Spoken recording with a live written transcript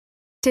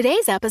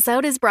Today's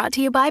episode is brought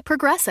to you by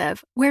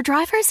Progressive, where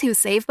drivers who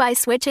save by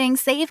switching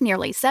save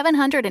nearly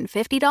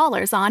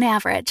 $750 on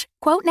average.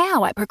 Quote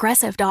now at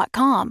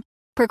Progressive.com.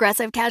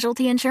 Progressive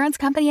Casualty Insurance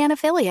Company and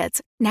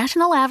Affiliates.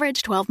 National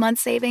average 12-month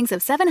savings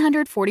of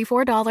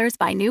 $744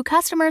 by new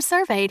customers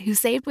surveyed who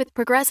saved with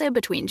Progressive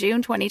between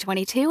June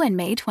 2022 and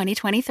May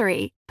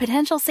 2023.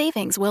 Potential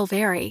savings will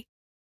vary.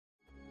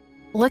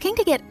 Looking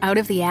to get out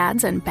of the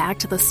ads and back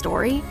to the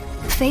story?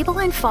 Fable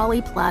and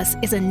Folly Plus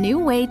is a new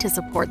way to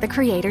support the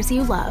creators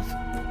you love.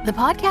 The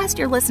podcast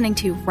you're listening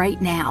to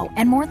right now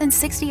and more than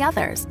 60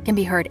 others can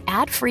be heard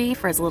ad-free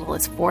for as little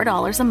as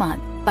 $4 a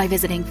month by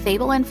visiting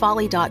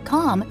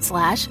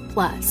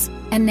fableandfolly.com/plus.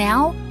 And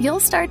now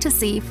you'll start to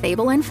see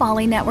Fable and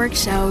Folly Network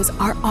shows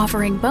are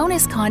offering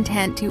bonus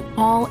content to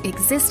all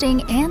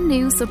existing and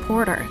new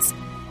supporters.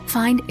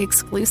 Find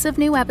exclusive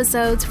new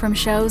episodes from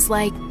shows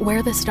like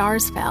Where the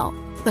Stars Fell,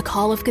 the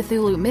Call of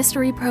Cthulhu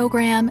Mystery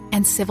Program,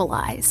 and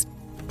Civilized.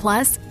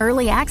 Plus,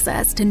 early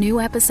access to new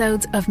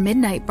episodes of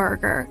Midnight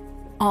Burger,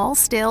 all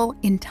still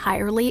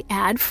entirely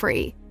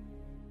ad-free.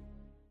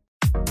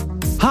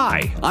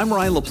 Hi, I'm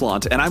Ryan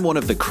LaPlante, and I'm one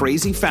of the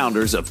crazy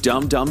founders of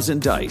Dumb Dumbs and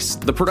Dice,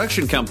 the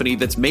production company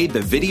that's made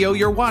the video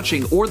you're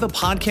watching or the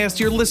podcast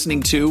you're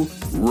listening to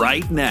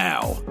right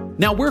now.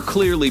 Now, we're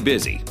clearly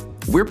busy.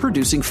 We're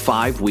producing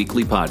 5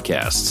 weekly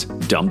podcasts: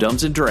 Dumb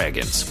Dumbs and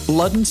Dragons,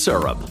 Blood and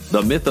Syrup,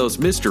 The Mythos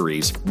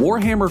Mysteries,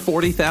 Warhammer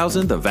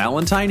 40,000, The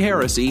Valentine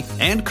Heresy,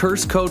 and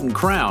Curse, Code, and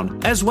Crown,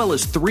 as well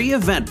as 3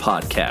 event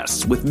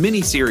podcasts with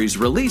miniseries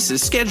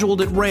releases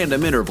scheduled at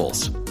random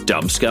intervals: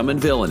 Dumb Scum and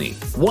Villainy,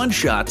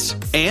 One-Shots,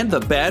 and the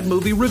bad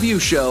movie review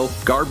show,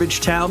 Garbage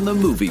Town, the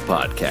Movie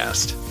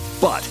Podcast.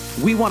 But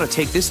we want to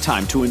take this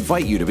time to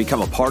invite you to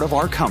become a part of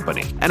our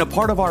company and a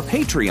part of our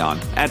Patreon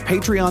at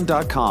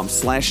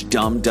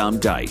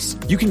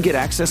patreon.com/dumbdumbdice. You can get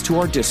access to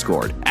our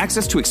Discord,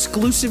 access to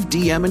exclusive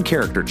DM and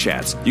character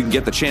chats. You can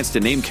get the chance to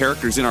name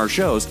characters in our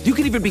shows. You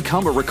can even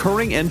become a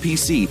recurring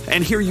NPC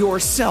and hear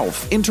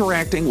yourself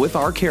interacting with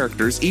our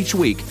characters each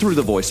week through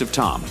the voice of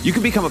Tom. You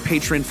can become a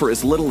patron for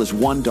as little as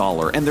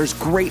 $1, and there's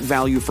great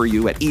value for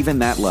you at even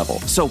that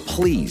level. So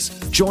please,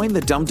 join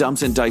the Dumb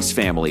Dumbs and Dice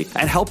family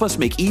and help us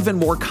make even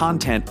more content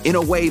in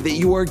a way that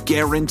you are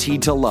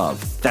guaranteed to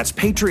love. That's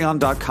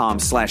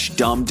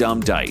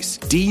patreon.com/dumbdumbdice.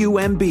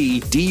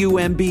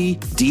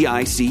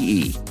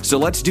 DUMBDICE. So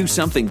let's do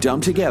something dumb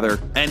together,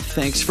 and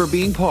thanks for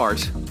being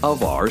part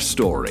of our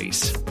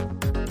stories.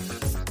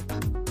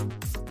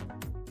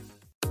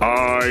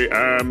 I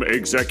am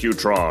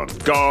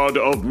Executron, god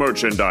of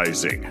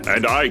merchandising,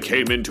 and I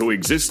came into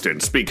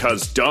existence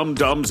because Dumb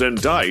Dumbs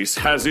and Dice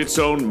has its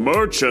own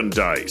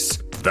merchandise.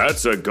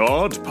 That's a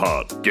god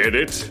pod, get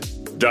it?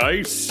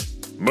 Dice?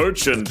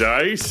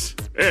 Merchandise?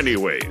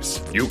 Anyways,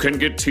 you can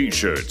get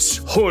t-shirts,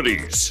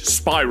 hoodies,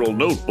 spiral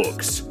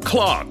notebooks,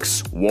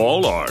 clocks,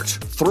 wall art,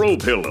 throw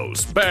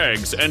pillows,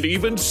 bags, and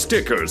even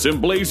stickers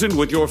emblazoned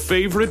with your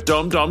favorite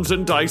Dumb Dumbs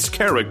and Dice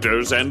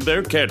characters and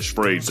their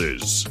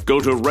catchphrases. Go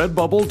to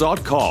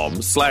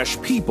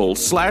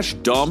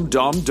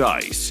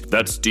redbubble.com/people/dumbdumbdice.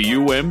 That's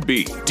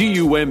DUMBDICE.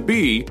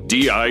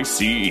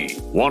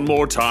 One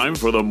more time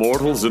for the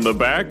mortals in the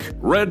back.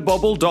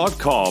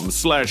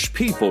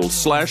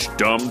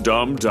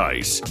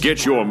 redbubble.com/people/dumbdumbdice.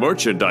 Get your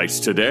merchandise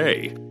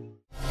today.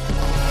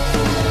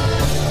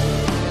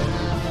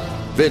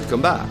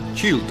 Welcome back,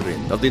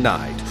 children of the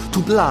night, to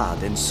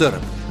Blood and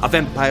Syrup, a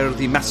Vampire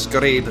the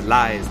Masquerade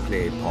live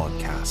play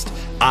podcast.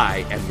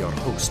 I am your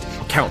host,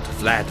 Count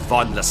Vlad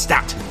von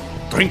Lestat,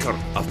 drinker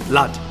of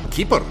blood,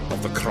 keeper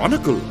of the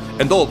chronicle,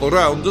 and all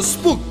around a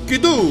spooky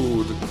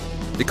dude.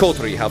 The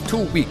coterie have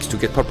 2 weeks to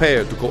get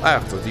prepared to go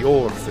after the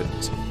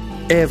orphans.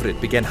 Everett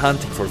began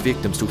hunting for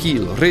victims to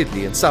heal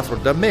Ridley and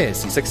suffered a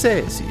messy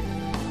success.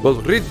 Well,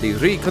 Ridley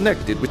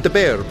reconnected with the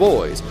Bear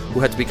Boys,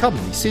 who had become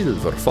the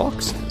Silver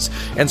Foxes,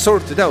 and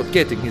sorted out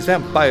getting his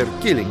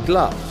vampire-killing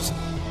gloves.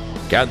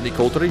 Can the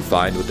coterie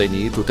find what they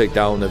need to take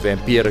down a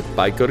vampiric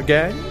biker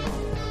gang?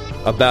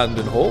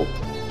 Abandon hope,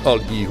 all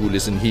ye who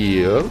listen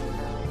here.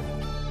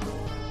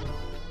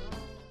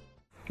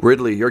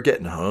 Ridley, you're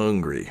getting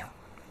hungry.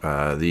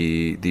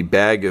 The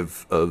bag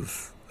of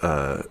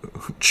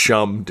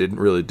chum didn't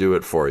really do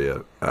it for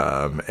you,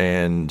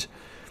 and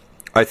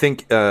I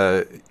think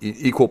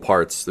equal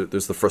parts.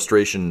 There's the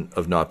frustration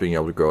of not being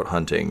able to go out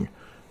hunting,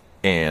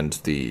 and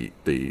the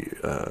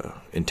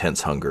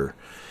intense hunger,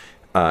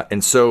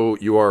 and so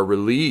you are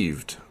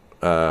relieved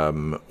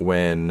when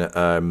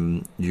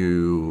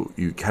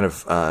you kind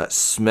of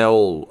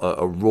smell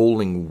a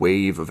rolling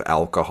wave of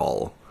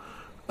alcohol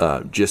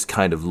just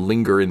kind of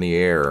linger in the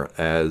air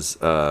as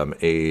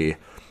a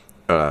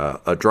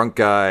drunk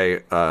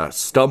guy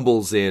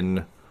stumbles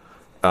in.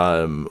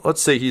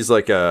 Let's say he's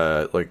like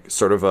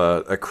sort of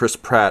a Chris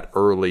Pratt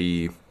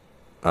early.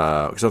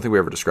 I don't think we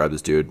ever described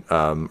this dude.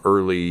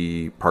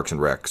 Early Parks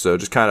and Rec. So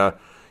just kind of,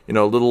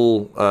 a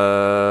little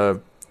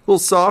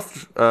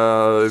soft,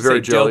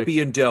 very jelly, dopey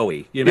and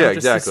doughy. Yeah, just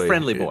exactly. This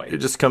friendly boy. It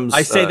just comes.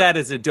 I say that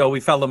as a doughy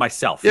fellow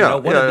myself.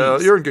 Yeah,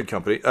 you're in good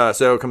company.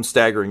 So it comes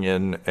staggering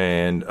in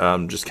and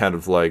just kind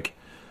of like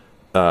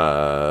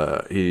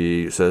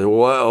He says,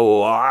 "Well,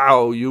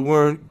 wow, you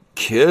weren't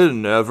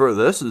kidding, ever.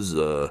 This is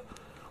a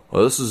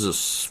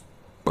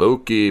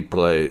spooky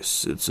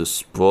place.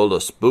 It's full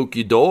of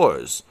spooky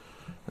doors.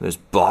 And there's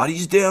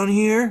bodies down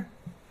here."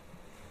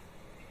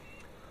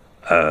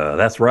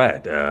 That's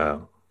right.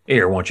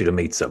 Here, I want you to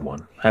meet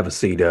someone. Have a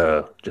seat,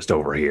 just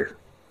over here.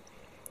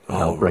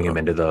 I'll bring him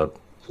into the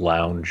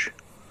lounge.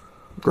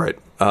 Great.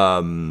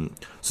 So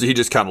he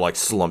just kind of like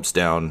slumps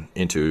down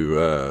into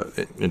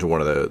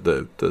one of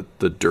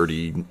the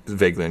dirty,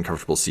 vaguely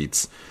uncomfortable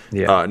seats.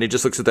 Yeah. And he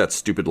just looks at that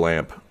stupid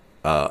lamp,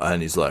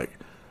 and he's like,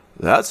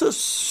 "That's a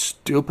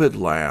stupid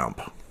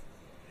lamp."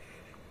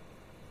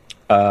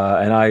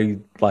 And I,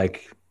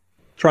 like,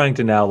 trying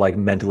to now, like,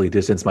 mentally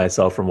distance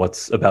myself from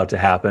what's about to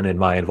happen and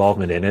my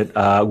involvement in it,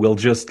 will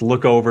just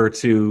look over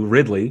to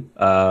Ridley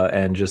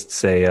and just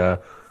say,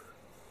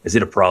 is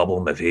it a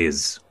problem if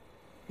his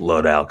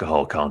blood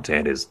alcohol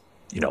content is,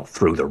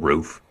 through the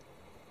roof?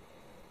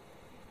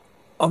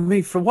 I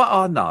mean, from what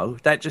I know,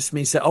 that just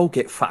means that I'll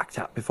get fucked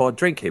up if I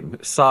drink him.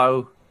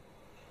 So,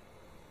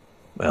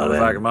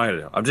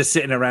 I'm just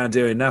sitting around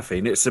doing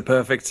nothing. It's the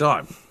perfect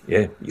time.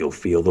 Yeah, you'll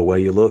feel the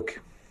way you look.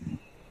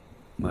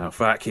 Well,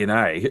 fucking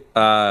A.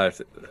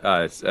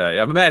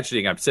 I'm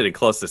imagining I'm sitting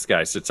close to this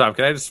guy. So, Tom,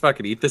 can I just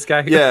fucking eat this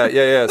guy?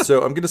 Yeah.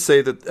 So I'm going to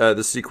say that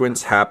the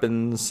sequence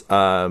happens,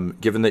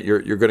 given that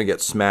you're going to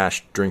get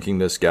smashed drinking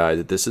this guy,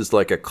 that this is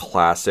like a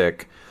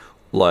classic,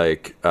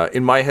 like,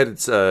 in my head,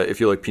 it's,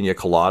 if you like pina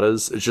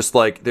coladas, it's just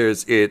like,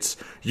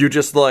 you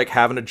just like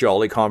having a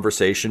jolly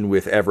conversation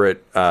with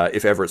Everett,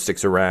 if Everett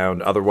sticks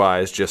around.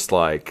 Otherwise, just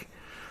like,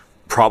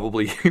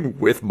 probably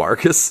with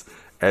Marcus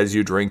as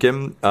you drink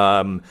him.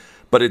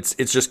 But it's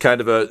just kind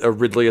of a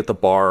Ridley at the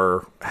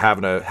bar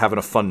having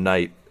a fun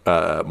night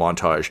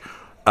montage.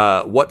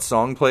 What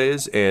song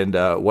plays and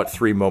what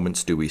 3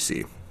 moments do we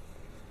see?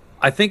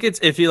 I think it's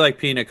If You Like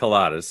Pina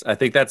Coladas. I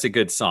think that's a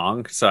good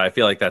song, so I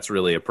feel like that's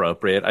really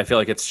appropriate. I feel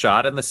like it's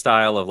shot in the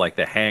style of like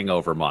the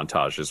Hangover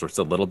montages, where it's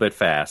a little bit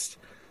fast.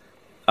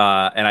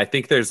 And I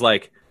think there's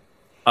like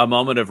a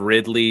moment of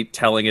Ridley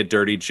telling a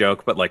dirty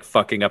joke, but like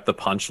fucking up the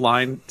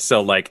punchline.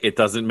 So like it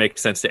doesn't make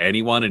sense to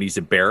anyone and he's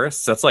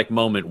embarrassed. So that's like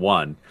moment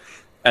 1.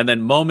 And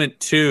then moment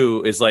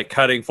 2 is like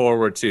cutting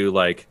forward to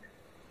like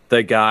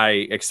the guy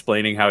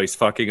explaining how he's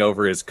fucking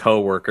over his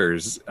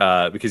coworkers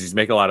because he's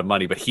making a lot of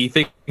money, but he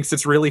thinks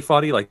it's really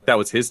funny. Like that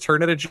was his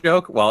turn at a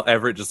joke, while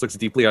Everett just looks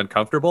deeply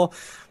uncomfortable.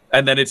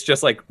 And then it's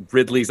just like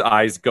Ridley's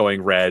eyes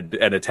going red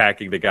and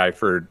attacking the guy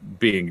for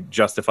being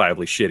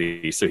justifiably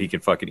shitty so he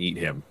can fucking eat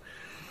him.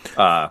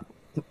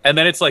 And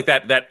then it's like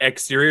that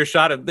exterior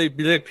shot of the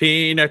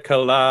pina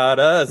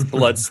coladas.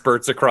 Blood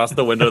spurts across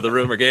the window of the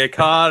room or get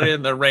caught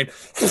in the rain.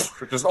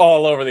 Just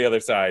all over the other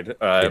side.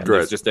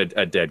 There's just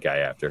a dead guy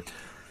after.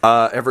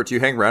 Everett, do you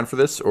hang around for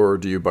this or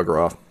do you bugger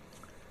off?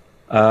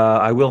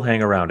 I will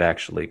hang around,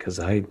 actually, because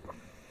I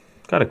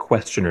got a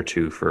question or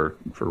two for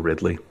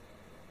Ridley.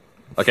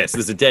 Okay, so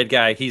there's a dead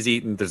guy. He's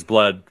eaten. There's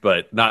blood,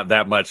 but not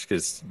that much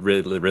because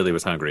Ridley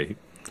was hungry.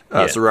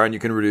 So, Ryan, you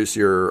can reduce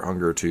your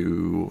hunger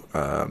to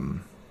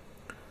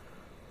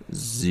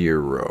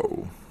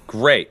 0.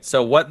 Great.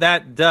 So what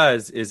that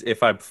does is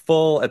if I'm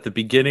full at the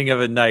beginning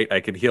of a night, I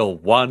can heal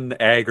 1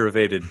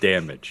 aggravated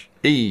damage.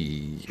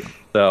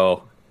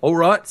 So, all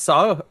right.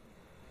 So,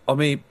 I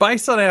mean,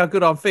 based on how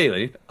good I'm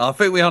feeling, I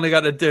think we only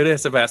got to do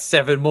this about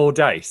 7 more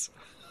days.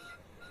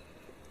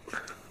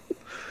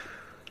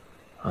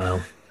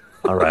 Well,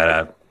 all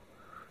right.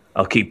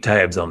 I'll keep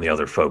tabs on the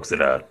other folks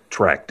that I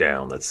tracked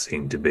down that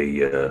seem to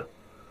be,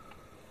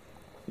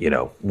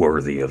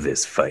 worthy of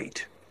this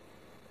fate.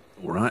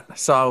 All right.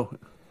 So,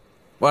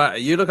 well,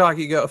 you look like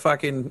you got a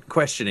fucking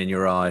question in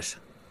your eyes.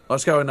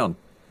 What's going on?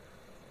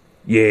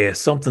 Yeah,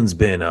 something's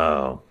been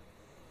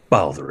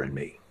bothering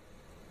me.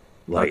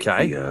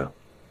 Okay.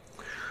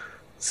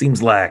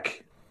 Seems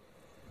like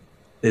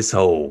this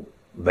whole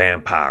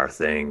vampire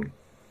thing,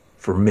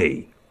 for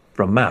me,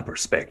 from my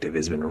perspective,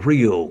 has been a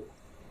real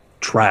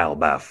trial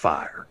by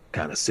fire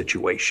kind of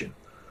situation.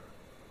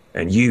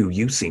 And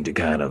you seem to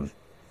kind of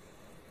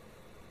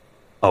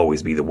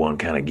always be the one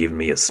kind of giving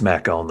me a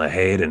smack on the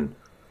head and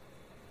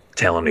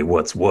telling me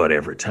what's what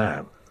every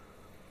time.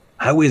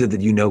 How is it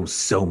that you know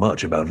so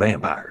much about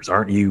vampires?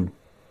 Aren't you,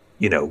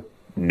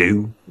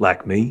 new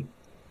like me?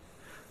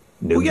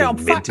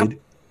 Minted?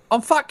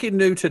 I'm fucking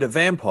new to the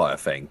vampire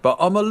thing, but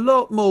I'm a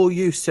lot more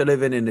used to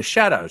living in the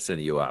shadows than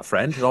you are,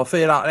 friend. And I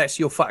feel like that's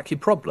your fucking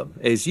problem,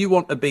 is you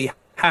want to be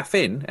half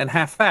in and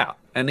half out.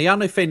 And the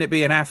only thing that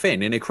being half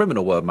in a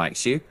criminal world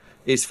makes you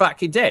is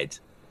fucking dead.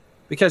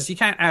 Because you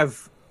can't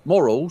have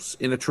morals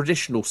in a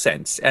traditional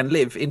sense and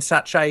live in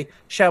such a,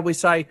 shall we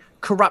say,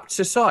 corrupt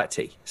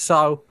society.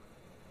 So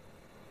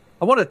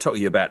I want to talk to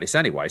you about this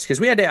anyways, because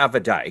we had it the other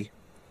day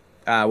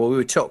where we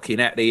were talking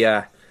at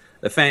the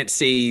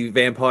fancy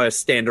vampire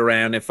stand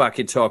around and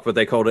fucking talk, but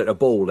they called it a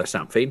ball or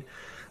something.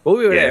 Well,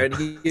 we were there and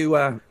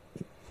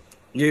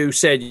you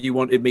said you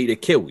wanted me to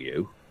kill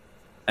you,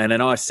 and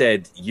then I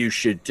said you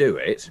should do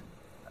it,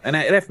 and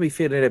it left me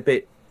feeling a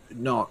bit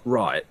not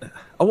right.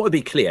 I want to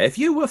be clear. If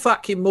you were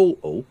fucking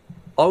mortal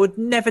I would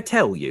never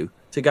tell you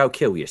to go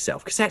kill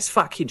yourself, because that's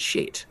fucking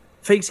shit.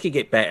 Things can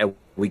get better.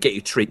 We get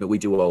you treatment. We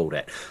do all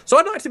that. So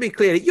I'd like to be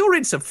clear that you're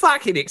in some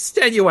fucking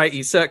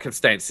extenuating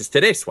circumstances to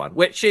this one,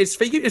 which is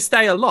for you to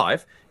stay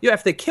alive, you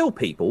have to kill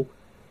people,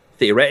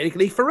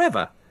 theoretically,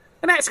 forever.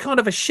 And that's kind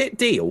of a shit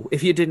deal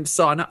if you didn't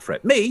sign up for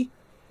it. Me,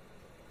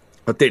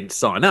 I didn't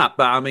sign up,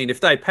 but I mean,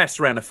 if they passed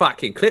around a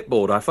fucking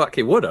clipboard, I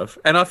fucking would have.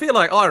 And I feel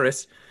like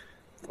Iris,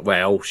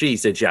 well,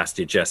 she's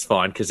adjusted just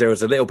fine because there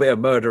was a little bit of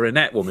murder in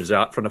that woman's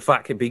heart from the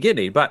fucking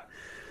beginning. But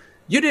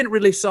you didn't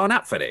really sign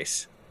up for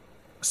this.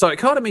 So it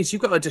kind of means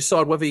you've got to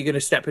decide whether you're going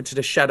to step into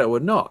the shadow or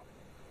not.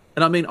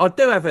 And I mean, I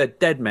do have a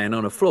dead man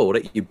on the floor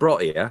that you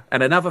brought here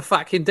and another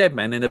fucking dead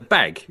man in a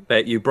bag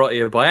that you brought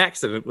here by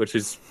accident, which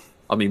is,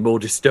 I mean, more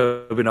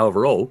disturbing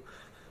overall.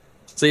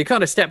 So you're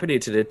kind of stepping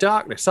into the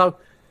darkness. So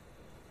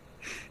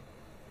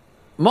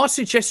my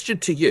suggestion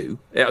to you,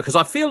 because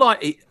I feel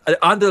like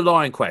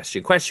underlying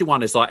question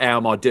one is like, how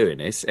am I doing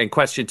this? And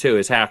question two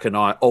is, how can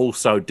I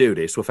also do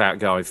this without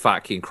going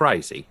fucking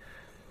crazy?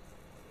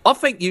 I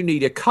think you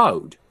need a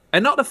code.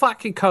 And not the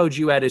fucking code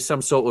you had as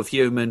some sort of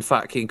human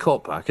fucking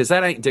copper, because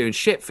that ain't doing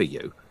shit for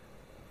you.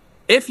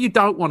 If you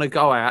don't want to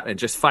go out and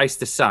just face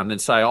the sun and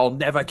say, I'll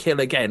never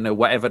kill again, or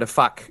whatever the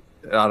fuck,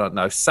 I don't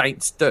know,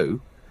 saints do,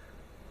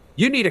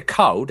 you need a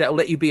code that'll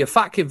let you be a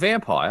fucking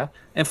vampire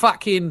and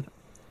fucking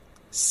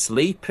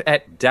sleep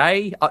at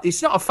day.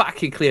 It's not a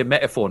fucking clear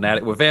metaphor now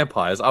that we're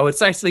vampires. I would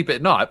say sleep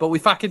at night, but we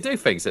fucking do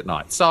things at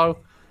night. So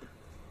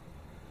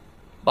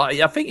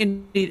I think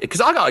you need, because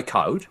I got a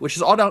code, which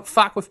is I don't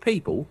fuck with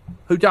people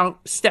who don't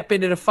step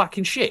into the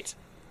fucking shit.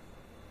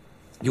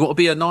 You want to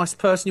be a nice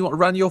person, you want to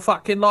run your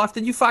fucking life,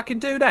 then you fucking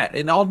do that.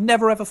 And I'll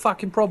never have a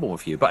fucking problem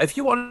with you. But if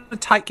you want to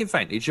take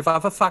advantage of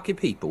other fucking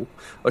people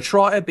or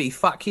try to be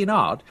fucking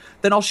hard,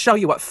 then I'll show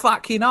you what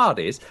fucking hard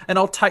is and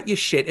I'll take your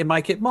shit and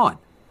make it mine.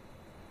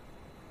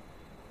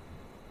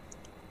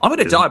 I'm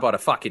going to die by the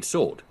fucking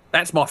sword.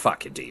 That's my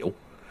fucking deal.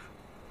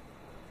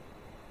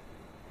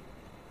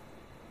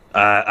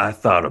 I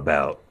thought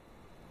about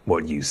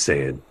what you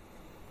said,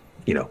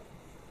 you know,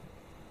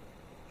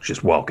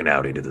 just walking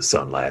out into the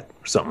sunlight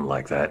or something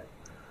like that.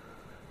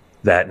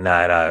 That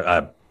night,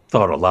 I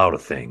thought a lot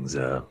of things,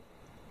 and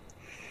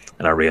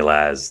I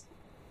realized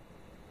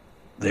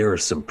there are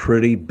some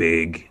pretty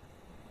big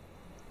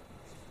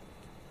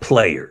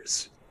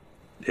players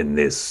in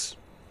this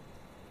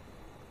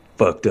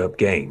fucked up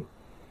game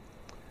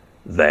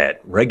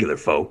that regular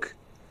folk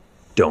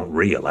don't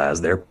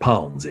realize they're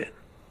pawns in.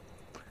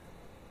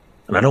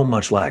 And I don't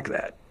much like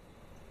that.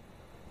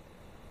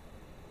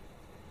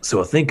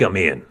 So I think I'm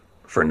in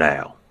for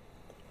now.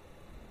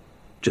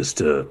 Just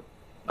to,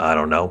 I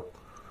don't know,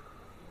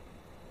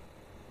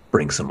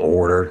 bring some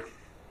order,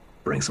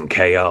 bring some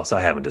chaos.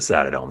 I haven't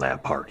decided on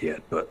that part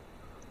yet, but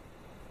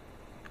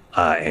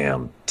I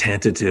am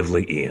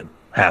tentatively in,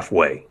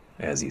 halfway,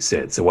 as you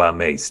said. So I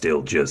may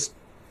still just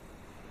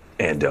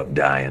end up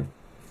dying.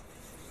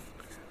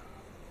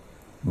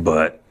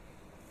 But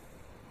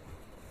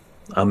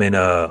I'm in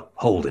a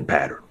holding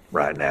pattern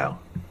right now.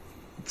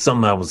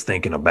 Something I was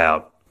thinking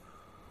about.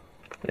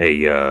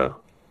 A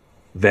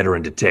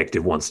veteran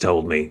detective once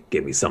told me,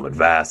 gave me some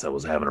advice. I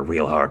was having a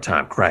real hard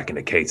time cracking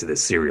the case of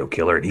this serial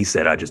killer, and he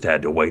said I just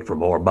had to wait for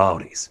more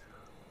bodies.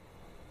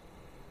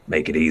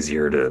 Make it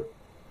easier to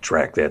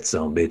track that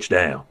sumbitch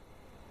down.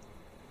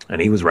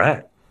 And he was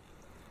right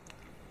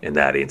in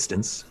that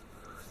instance.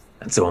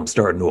 And so I'm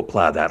starting to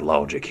apply that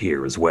logic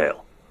here as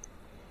well.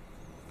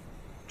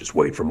 Just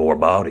wait for more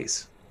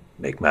bodies.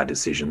 Make my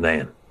decision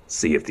then.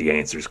 See if the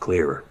answer's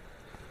clearer.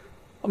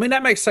 I mean,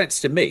 that makes sense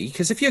to me,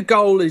 because if your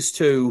goal is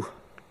to,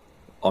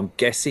 I'm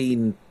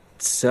guessing,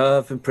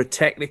 serve and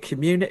protect the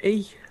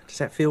community, does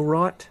that feel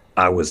right?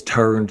 I was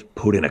turned,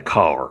 put in a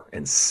car,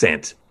 and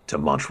sent to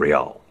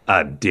Montreal.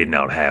 I did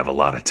not have a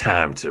lot of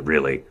time to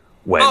really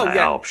weigh my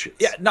options.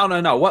 Yeah,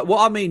 no. What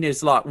I mean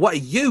is, like, what do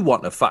you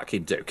want to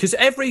fucking do? Because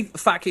every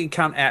fucking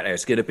cunt out there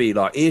is going to be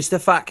like, here's the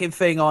fucking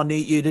thing I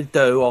need you to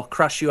do. I'll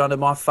crush you under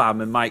my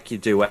thumb and make you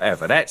do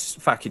whatever. That's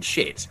fucking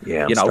shit.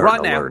 Yeah, I'm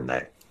starting to learn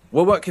that.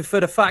 We're working for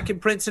the fucking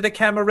Prince of the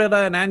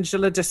Camarilla and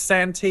Angela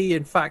DeSanti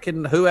and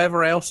fucking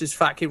whoever else is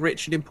fucking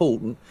rich and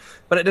important.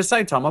 But at the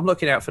same time, I'm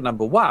looking out for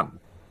number one.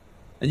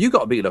 And you got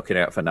to be looking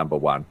out for number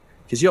one,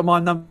 because you're my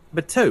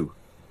number two.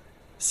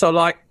 So,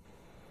 like,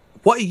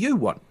 what do you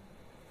want?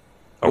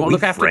 Are we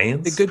look after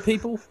friends? The good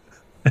people?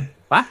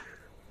 What?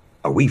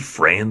 Are we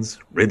friends,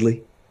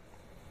 Ridley?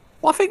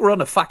 Well, I think we're on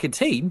a fucking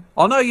team.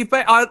 I know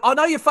I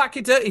know your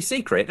fucking dirty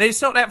secret, and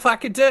it's not that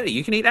fucking dirty.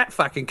 You can eat that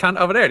fucking cunt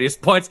over there. And he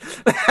just points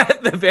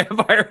at the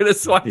vampire in the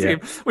SWAT team.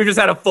 We just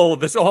had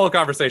this whole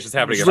conversation's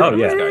happening. Oh,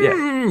 yeah,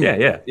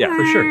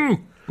 for sure.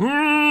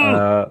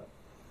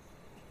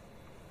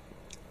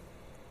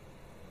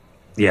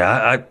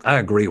 Yeah, I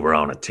agree we're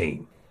on a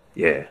team.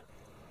 Yeah.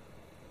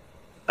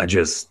 I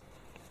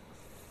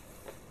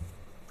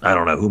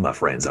don't know who my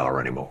friends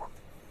are anymore.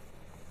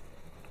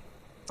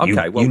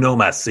 Okay, you know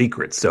my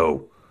secret,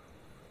 so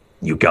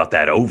you got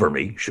that over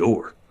me,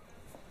 sure.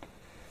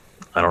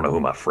 I don't know who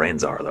my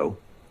friends are, though.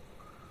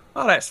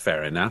 Oh, that's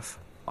fair enough.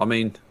 I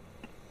mean,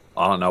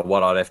 I don't know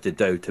what I'd have to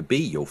do to be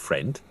your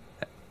friend.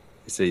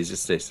 So he's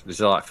just this. Is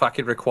there like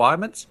fucking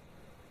requirements?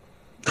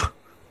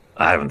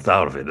 I haven't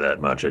thought of it that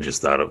much. I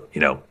just thought of,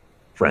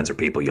 friends are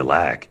people you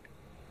like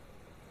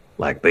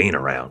being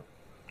around.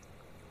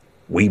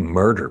 We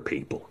murder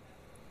people.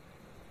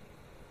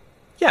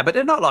 Yeah, but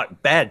they're not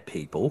like bad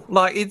people.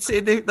 Like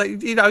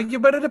you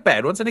murder the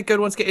bad ones and the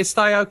good ones get to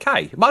stay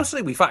okay.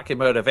 Mostly we fucking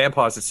murder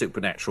vampires and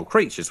supernatural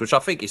creatures, which I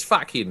think is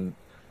fucking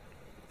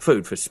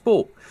food for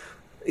sport.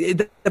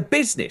 The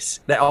business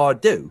that I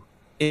do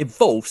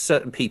involves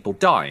certain people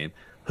dying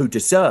who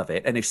deserve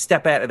it and who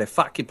step out of their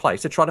fucking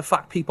place to try to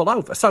fuck people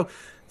over. So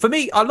for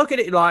me, I look at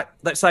it like,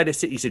 let's say the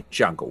city's a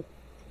jungle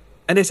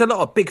and there's a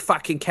lot of big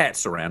fucking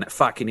cats around that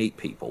fucking eat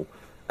people.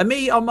 And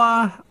me, I'm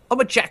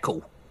a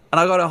jackal. And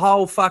I got a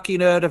whole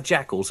fucking herd of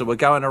jackals and we're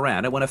going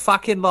around. And when a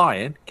fucking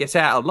lion gets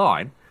out of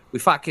line, we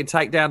fucking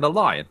take down the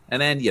lion. And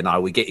then,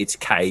 we get its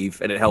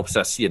cave and it helps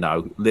us,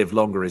 live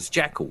longer as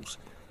jackals.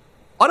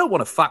 I don't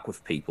want to fuck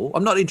with people.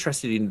 I'm not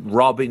interested in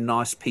robbing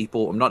nice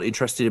people. I'm not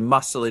interested in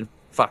muscling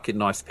fucking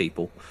nice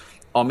people.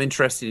 I'm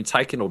interested in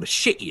taking all the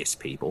shittiest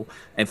people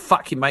and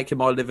fucking making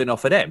my living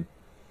off of them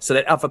so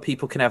that other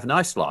people can have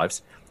nice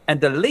lives.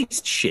 And the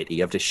least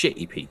shitty of the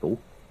shitty people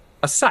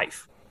are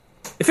safe.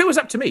 If it was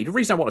up to me, the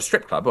reason I want a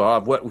strip club, or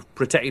I've worked with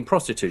protecting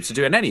prostitutes or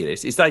doing any of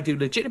this, is they do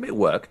legitimate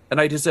work and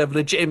they deserve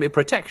legitimate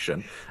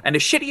protection. And the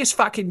shittiest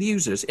fucking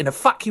users in the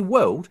fucking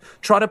world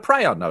try to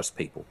prey on those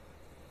people.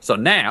 So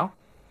now,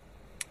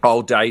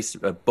 old days,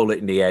 a bullet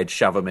in the head,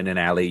 shove them in an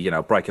alley,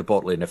 break a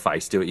bottle in the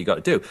face, do what you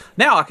got to do.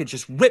 Now I can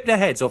just rip their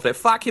heads off their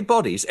fucking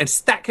bodies and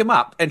stack them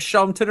up and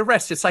show them to the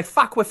rest and say,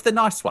 fuck with the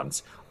nice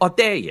ones. I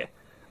dare you.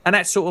 And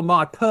that's sort of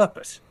my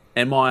purpose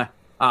and my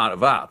art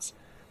of arts.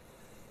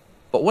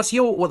 But if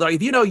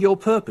you know your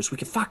purpose, we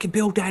can fucking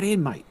build that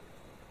in, mate.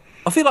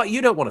 I feel like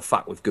you don't want to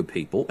fuck with good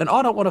people, and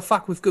I don't want to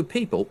fuck with good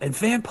people, and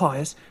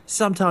vampires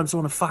sometimes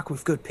want to fuck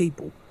with good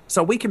people.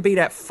 So we can be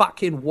that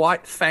fucking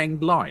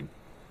White-Fanged Line.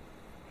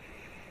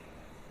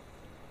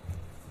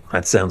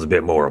 That sounds a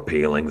bit more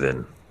appealing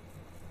than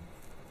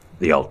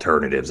the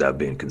alternatives I've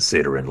been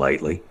considering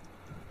lately.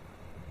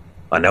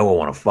 I know I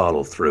want to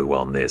follow through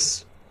on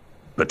this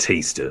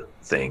Batista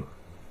thing.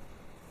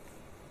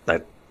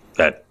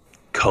 That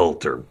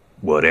cult or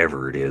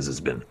whatever it is has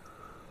been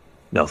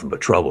nothing but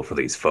trouble for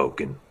these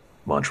folk in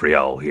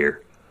Montreal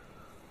here.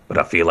 But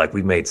I feel like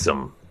we've made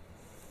some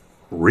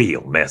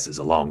real messes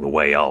along the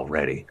way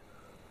already.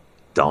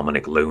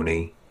 Dominic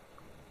Looney,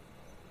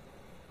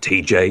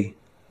 TJ,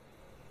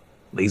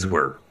 these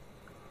were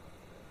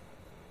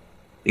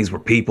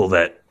people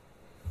that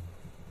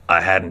I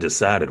hadn't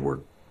decided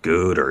were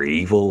good or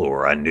evil,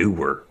 or I knew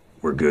were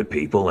good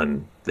people,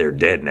 and they're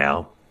dead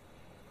now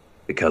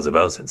because of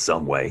us in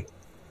some way.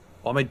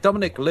 I mean,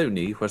 Dominic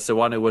Looney was the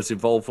one who was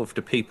involved with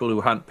the people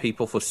who hunt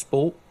people for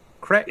sport,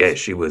 correct? Yeah,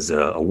 she was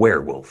a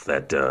werewolf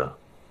that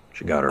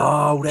she got her.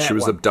 Oh, she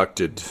was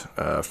abducted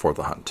for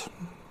the hunt.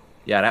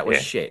 Yeah, that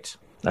was shit.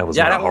 That was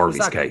one of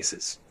Harvey's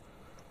cases.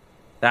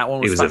 That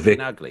one was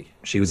fucking ugly.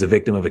 She was a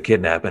victim of a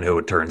kidnapping who,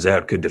 it turns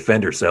out, could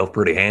defend herself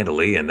pretty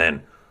handily, and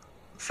then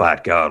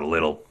fight got a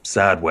little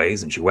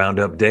sideways, and she wound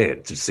up dead.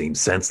 It just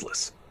seems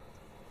senseless.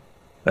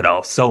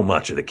 But so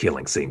much of the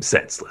killing seems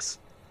senseless.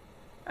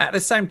 At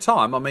the same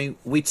time, I mean,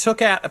 we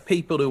took out the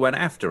people who went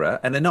after her,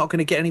 and they're not going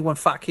to get anyone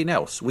fucking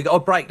else. We got to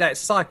break that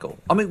cycle.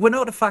 I mean, we're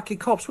not the fucking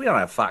cops. We don't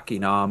have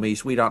fucking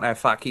armies. We don't have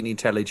fucking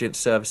intelligence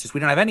services. We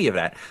don't have any of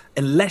that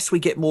unless we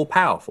get more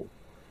powerful.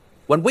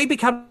 When we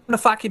become the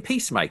fucking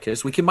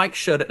peacemakers, we can make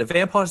sure that the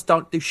vampires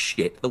don't do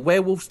shit, the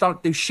werewolves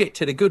don't do shit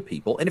to the good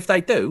people, and if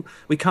they do,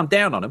 we come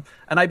down on them,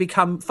 and they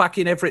become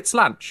fucking Everett's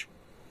lunch.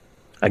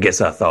 I guess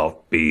I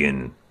thought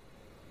being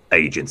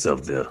agents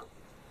of the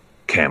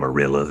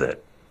Camarilla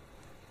that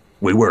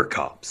we were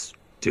cops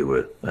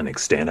to an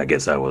extent. I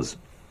guess I was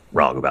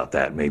wrong about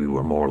that. Maybe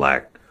we're more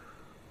like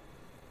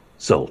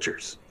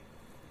soldiers.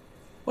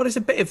 Well, there's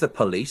a bit of the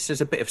police, there's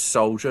a bit of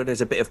soldier,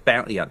 there's a bit of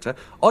bounty hunter.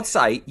 I'd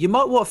say you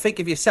might want to think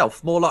of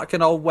yourself more like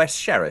an old West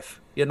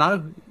sheriff, You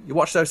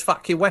watch those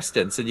fucking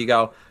westerns and you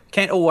go,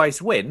 can't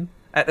always win.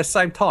 At the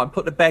same time,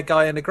 put the bad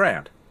guy in the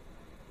ground.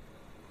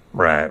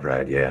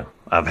 Right, yeah.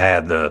 I've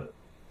had the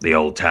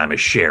old-timey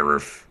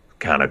sheriff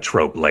kind of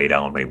trope laid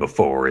on me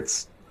before.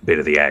 It's a bit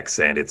of the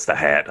accent, it's the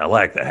hat. I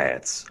like the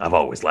hats. I've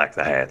always liked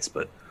the hats,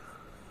 but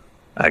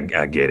I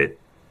get it.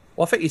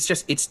 Well, I think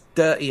it's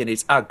dirty and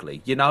it's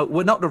ugly.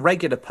 We're not the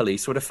regular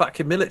police, we're the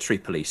fucking military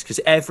police, because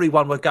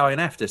everyone we're going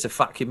after is a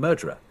fucking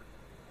murderer.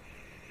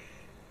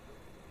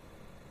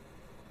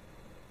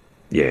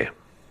 Yeah,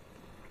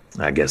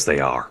 I guess they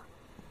are.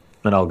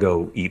 And I'll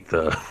go eat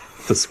the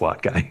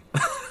SWAT guy.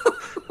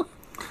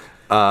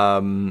 How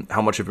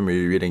much of them are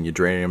you eating? You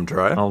draining them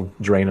dry? I'll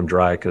drain them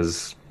dry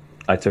because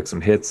I took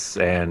some hits,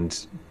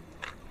 and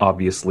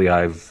obviously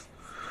I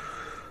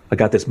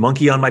got this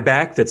monkey on my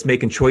back that's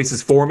making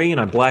choices for me,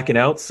 and I'm blacking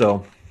out,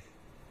 so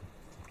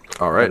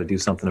all right, got to do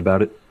something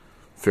about it.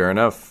 Fair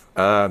enough.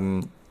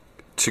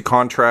 To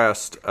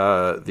contrast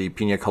the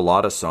Pina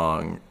Colada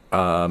song,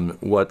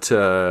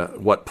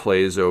 what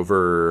plays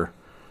over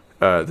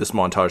this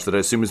montage that I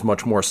assume is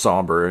much more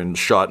somber and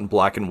shot in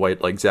black and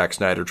white, like Zack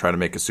Snyder trying to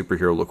make a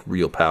superhero look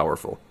real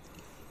powerful.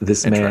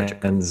 This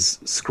man's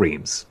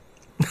screams.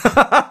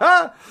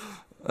 That's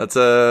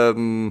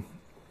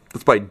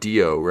by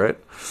Dio, right?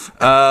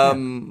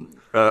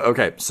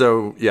 Okay,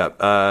 so yeah,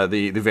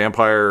 the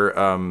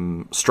vampire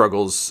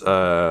struggles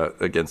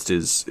against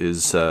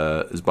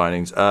his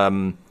bindings.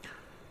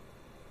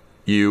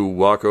 You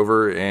walk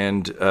over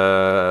and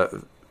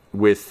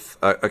with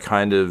a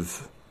kind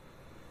of,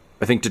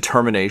 I think,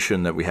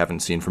 determination that we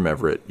haven't seen from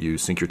Everett, you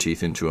sink your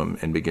teeth into him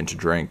and begin to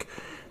drink.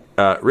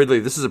 Ridley,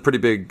 this is a pretty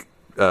big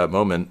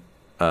moment.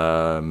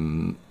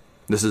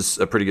 This is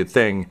a pretty good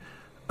thing.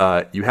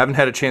 You haven't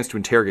had a chance to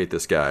interrogate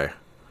this guy,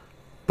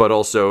 but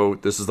also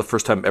this is the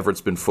first time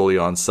Everett's been fully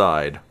on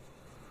side.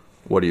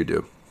 What do you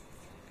do?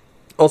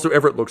 Also,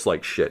 Everett looks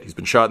like shit. He's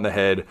been shot in the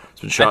head.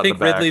 He's been shot in the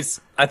back.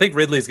 I think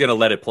Ridley's going to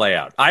let it play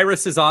out.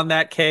 Iris is on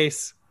that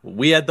case.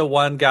 We had the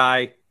one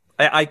guy.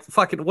 I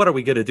fucking, what are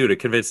we going to do to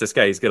convince this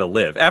guy he's going to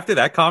live? After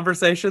that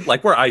conversation,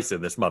 like, we're icing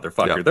this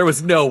motherfucker. Yeah. There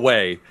was no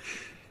way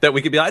that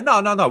we could be like,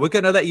 no, we're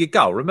going to let you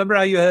go. Remember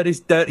how you heard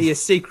his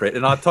dirtiest secret?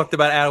 And I talked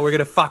about how we're going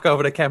to fuck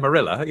over to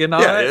Camarilla. You know?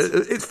 Yeah,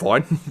 it's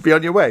fine. Be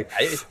on your way.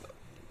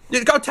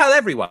 You go tell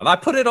everyone. I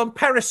put it on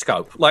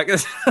Periscope. Like,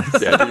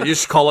 yeah, you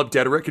just call up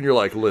Dedrick and you're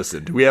like,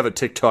 listen, we have a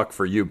TikTok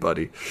for you,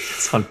 buddy.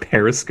 It's on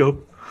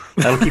Periscope?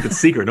 That'll keep it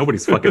secret.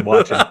 Nobody's fucking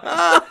watching.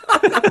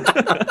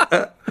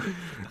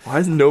 Why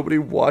is nobody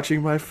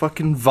watching my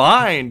fucking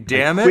Vine,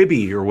 damn it?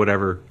 Quibi or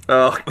whatever.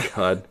 Oh,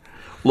 God.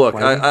 Look,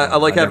 I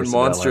like having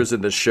monsters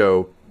in this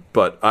show,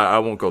 but I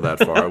won't go that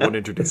far. I won't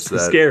introduce that.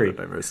 It's scary.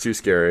 It's too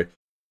scary.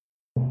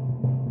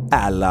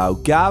 Hello,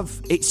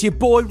 Gov. It's your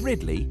boy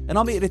Ridley, and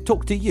I'm here to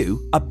talk to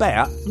you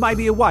about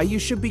maybe a way you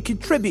should be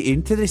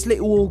contributing to this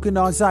little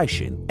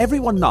organisation.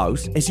 Everyone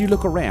knows, as you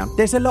look around,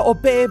 there's a lot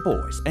of bear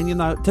boys. And, you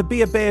know, to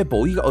be a bear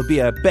boy, you got to be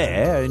a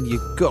bear, and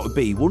you got to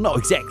be, well, not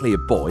exactly a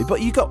boy,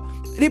 but you got...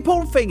 The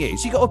important thing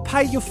is, you got to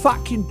pay your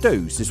fucking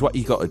dues, is what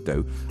you got to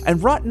do.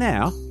 And right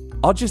now,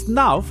 I just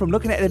know from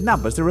looking at the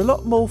numbers, there are a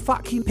lot more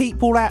fucking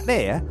people out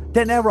there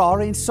than there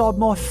are inside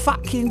my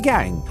fucking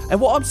gang. And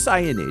what I'm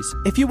saying is,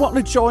 if you want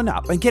to join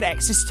up and get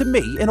access to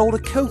me and all the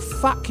cool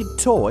fucking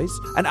toys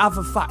and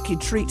other fucking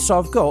treats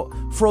I've got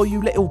for all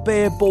you little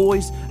bear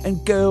boys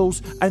and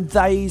girls and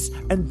theys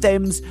and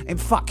thems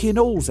and fucking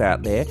alls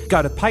out there,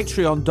 go to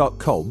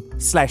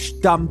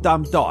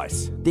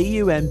patreon.com/dumdumdice.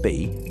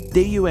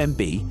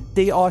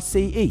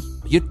 DUMBDICE.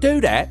 You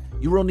do that,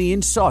 you're on the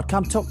inside.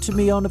 Come talk to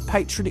me on a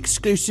Patreon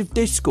exclusive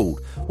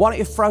Discord. Why don't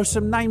you throw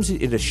some names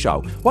into the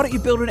show? Why don't you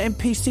build an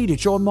NPC to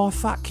join my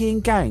fucking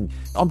gang?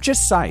 I'm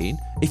just saying,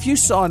 if you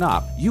sign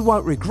up, you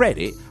won't regret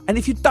it. And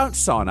if you don't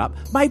sign up,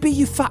 maybe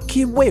you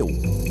fucking will.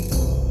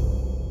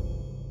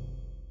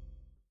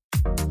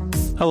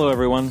 Hello,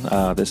 everyone.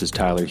 This is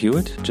Tyler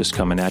Hewitt, just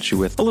coming at you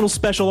with a little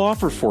special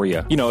offer for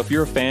you. You know, if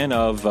you're a fan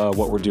of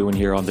what we're doing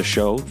here on the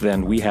show,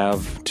 then we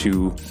have,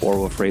 to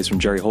borrow a phrase from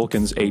Jerry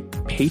Holkins, a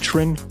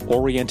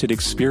patron-oriented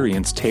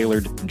experience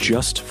tailored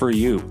just for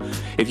you.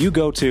 If you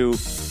go to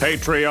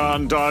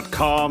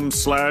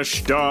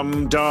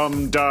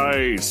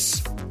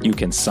patreon.com/dumdumdice, you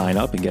can sign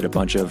up and get a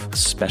bunch of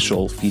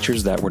special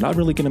features that we're not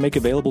really going to make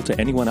available to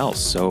anyone else.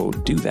 So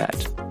do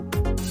that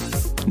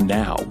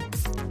now.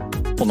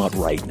 Well, not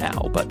right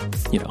now, but,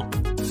 you know.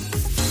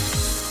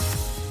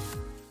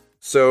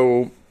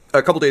 So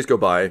a couple days go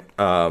by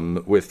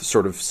with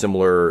sort of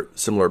similar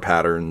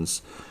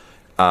patterns.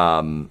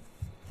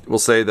 We'll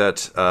say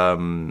that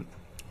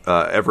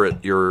Everett,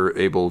 you're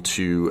able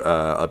to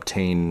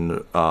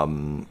obtain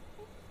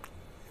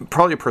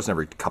probably a person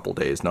every couple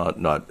days,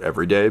 not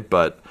every day,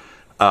 but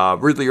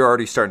Ridley, you're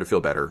already starting to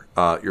feel better.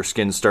 Your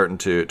skin's starting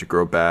to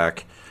grow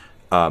back.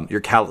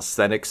 Your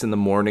calisthenics in the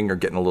morning are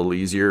getting a little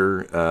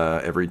easier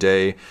every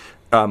day.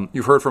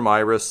 You've heard from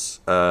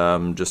Iris,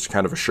 just to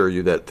kind of assure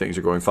you that things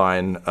are going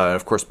fine.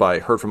 Of course, by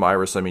heard from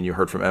Iris, I mean you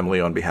heard from Emily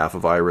on behalf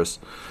of Iris.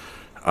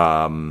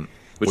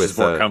 Which is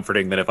more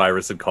comforting than if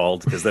Iris had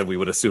called, because then we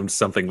would assume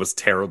something was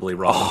terribly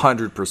wrong.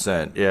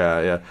 100%.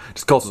 Yeah.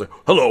 Just calls and say,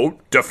 hello,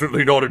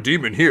 definitely not a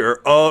demon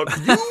here.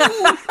 Could you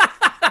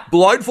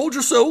blindfold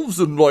yourselves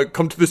and, like,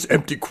 come to this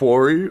empty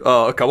quarry?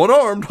 Come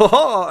unarmed.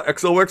 Haha,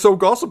 XOXO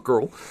Gossip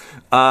Girl.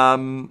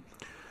 Yeah,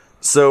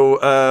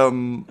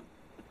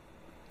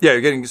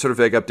 you're getting sort of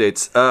vague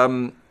updates.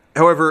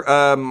 However,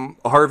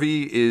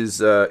 Harvey is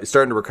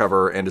starting to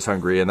recover and is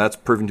hungry, and that's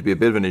proving to be a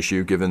bit of an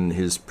issue given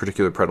his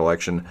particular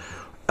predilection.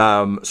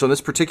 So in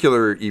this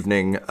particular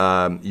evening,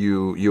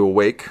 you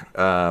awake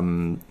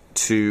to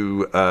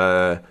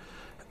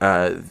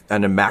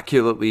an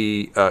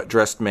immaculately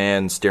dressed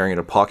man staring at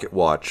a pocket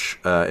watch,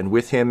 and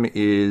with him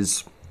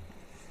is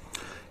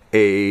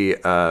a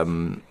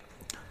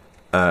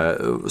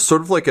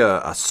sort of like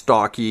a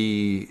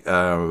stocky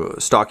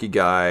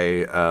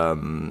guy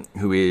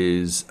who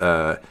is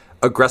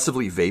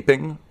aggressively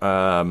vaping,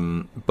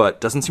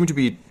 but doesn't seem to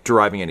be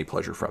deriving any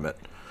pleasure from it.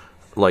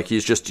 Like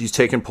he's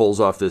taking pulls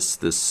off this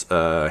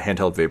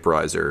handheld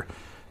vaporizer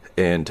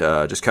and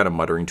just kind of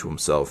muttering to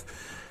himself.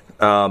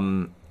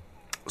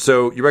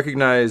 So you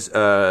recognize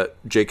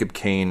Jacob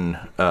Kane,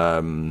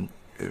 who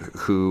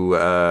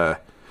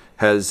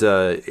has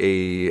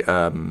he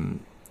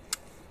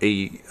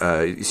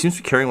seems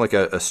to be carrying like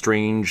a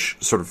strange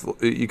sort of.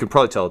 You can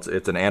probably tell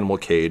it's an animal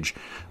cage,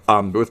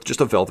 with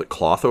just a velvet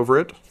cloth over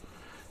it,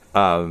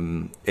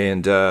 and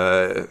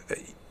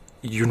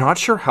you're not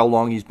sure how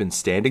long he's been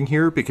standing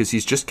here because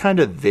he's just kind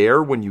of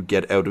there when you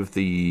get out of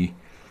the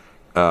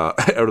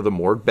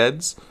morgue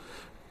beds.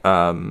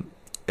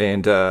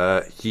 And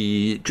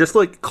he just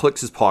like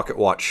clicks his pocket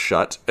watch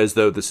shut as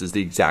though this is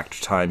the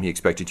exact time he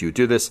expected you to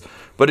do this.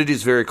 But it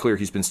is very clear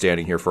he's been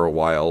standing here for a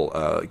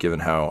while, given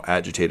how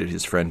agitated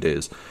his friend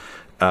is.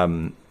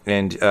 And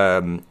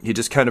he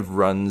just kind of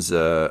runs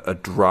a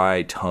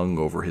dry tongue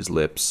over his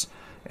lips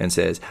and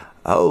says,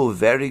 "Oh,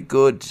 very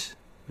good.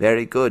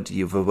 Very good.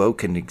 You've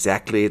awoken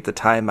exactly at the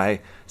time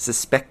I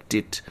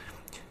suspected.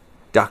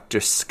 Dr.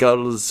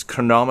 Skull's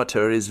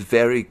chronometer is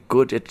very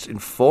good at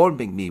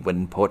informing me when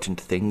important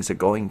things are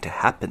going to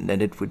happen,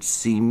 and it would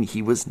seem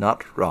he was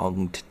not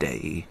wrong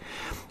today.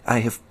 I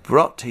have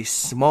brought a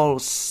small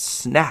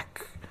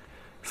snack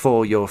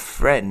for your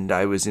friend.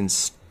 I was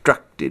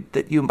instructed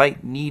that you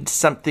might need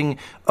something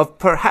of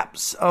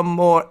perhaps a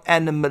more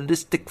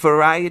animalistic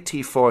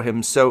variety for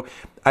him, so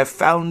I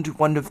found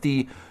one of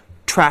the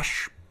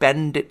trash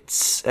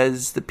bandits,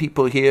 as the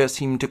people here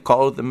seem to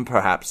call them.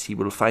 Perhaps he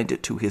will find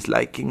it to his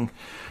liking."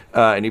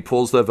 And he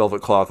pulls the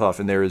velvet cloth off,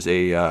 and there is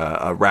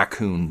a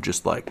raccoon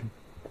just like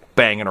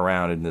banging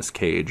around in this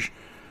cage.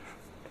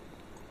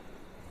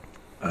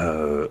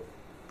 Good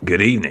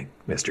evening,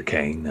 Mr.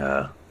 Kane.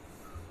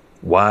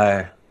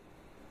 Why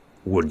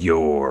would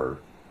you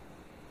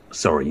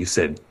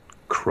said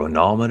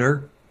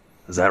chronometer?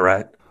 Is that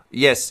right?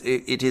 Yes,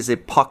 it is a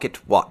pocket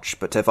watch,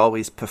 but I've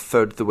always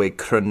preferred the way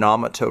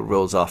chronometer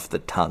rolls off the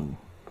tongue.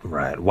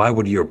 Right. Why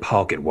would your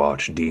pocket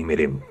watch deem it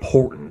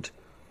important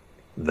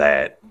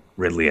that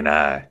Ridley and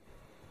I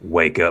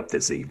wake up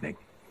this evening?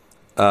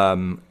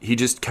 He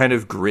just kind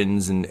of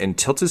grins and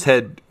tilts his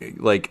head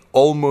like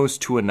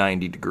almost to a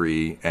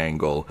 90-degree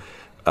angle,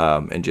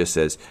 and just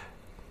says,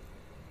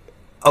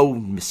 "Oh,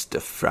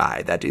 Mr.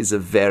 Fry, that is a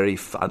very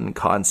fun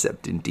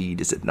concept indeed,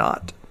 is it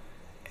not?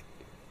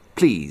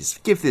 Please,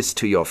 give this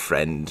to your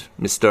friend,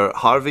 Mr.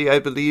 Harvey, I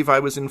believe I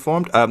was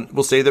informed."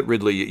 We'll say that,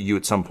 Ridley, you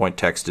at some point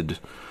texted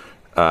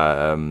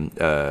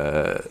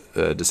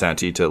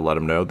DeSanti to let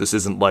him know. This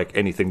isn't like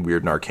anything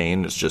weird and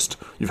arcane. It's just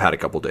you've had a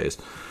couple days.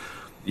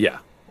 Yeah.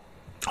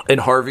 And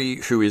Harvey,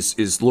 who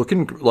is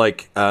looking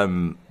like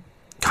kind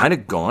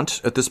of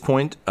gaunt at this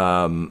point,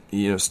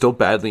 still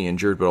badly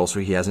injured, but also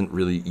he hasn't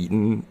really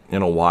eaten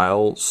in a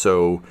while,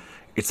 so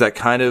it's that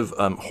kind of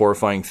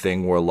horrifying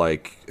thing where,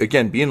 like,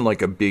 again, being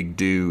like a big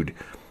dude,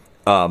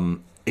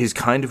 his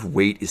kind of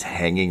weight is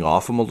hanging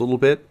off him a little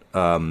bit,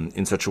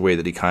 in such a way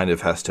that he kind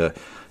of has to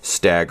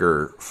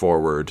stagger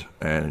forward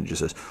and just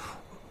says,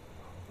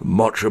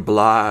 "Much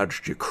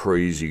obliged, you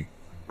crazy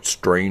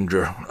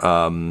stranger."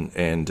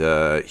 And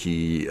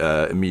he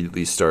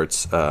immediately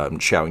starts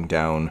chowing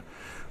down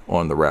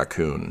on the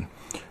raccoon.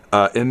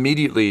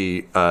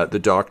 Immediately, the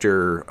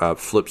doctor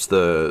flips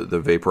the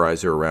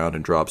vaporizer around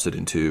and drops it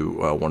into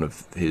one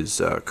of his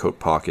coat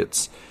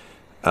pockets.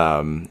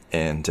 And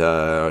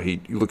he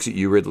looks at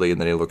you, Ridley,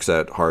 and then he looks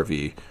at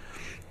Harvey,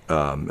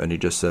 and he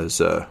just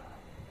says,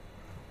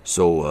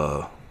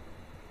 So,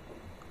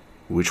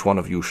 which one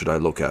of you should I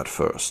look at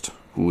first?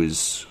 Who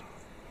is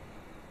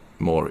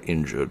more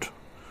injured?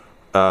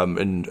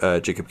 And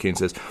Jacob Kane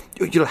says,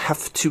 "You'll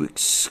have to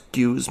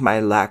excuse my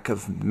lack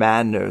of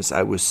manners.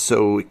 I was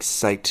so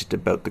excited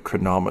about the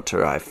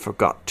chronometer, I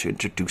forgot to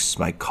introduce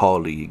my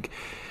colleague.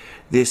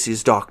 This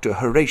is Dr.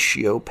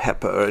 Horatio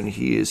Pepper, and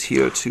he is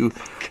here to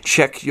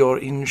check your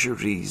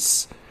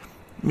injuries.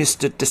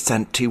 Mr.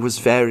 DeSanti was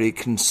very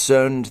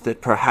concerned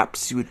that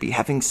perhaps you would be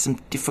having some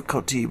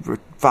difficulty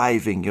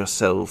reviving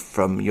yourself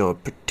from your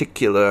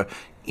particular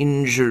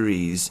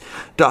injuries.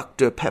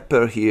 Dr.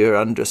 Pepper here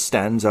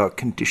understands our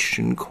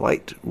condition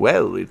quite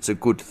well. It's a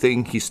good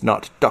thing he's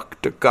not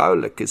Dr.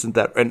 Garlic, isn't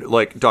that?" And,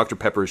 like, Dr.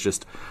 Pepper is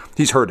just,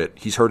 he's heard it.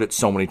 He's heard it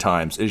so many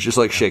times. And he's just,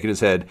 like, shaking his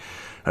head.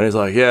 And he's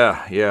like,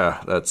 yeah,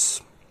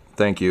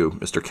 thank you,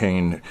 Mr.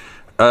 Kane.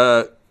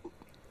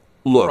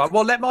 Look. Right,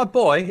 well, let my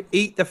boy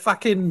eat the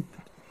fucking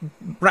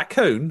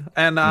raccoon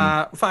and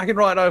fucking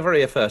right over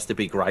here first to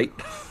be great.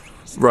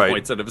 Right.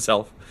 Points at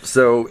himself.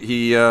 So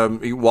he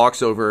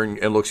walks over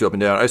and looks you up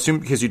and down. I assume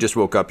because you just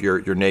woke up,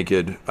 you're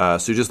naked. So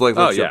he just like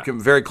looks you up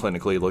very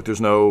clinically. Look,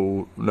 there's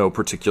no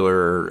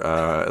particular.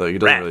 Like, he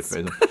doesn't really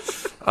phase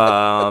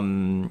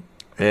him.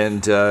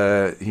 And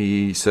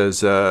he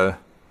says, "Well,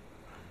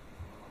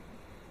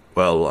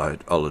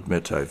 I'll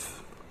admit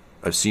I've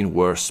seen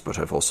worse, but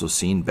I've also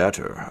seen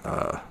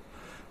better.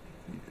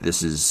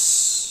 This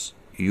is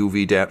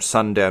UV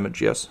sun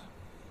damage, yes?"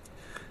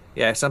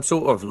 Yeah, some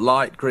sort of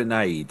light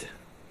grenade.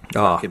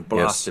 Fucking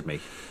blasted me.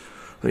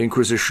 The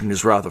Inquisition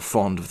is rather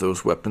fond of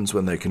those weapons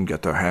when they can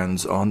get their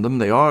hands on them.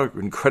 They are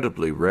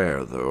incredibly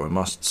rare, though, I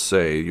must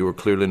say. You are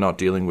clearly not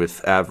dealing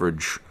with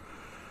average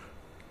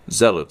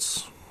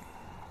zealots.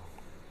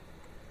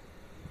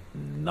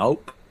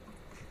 Nope.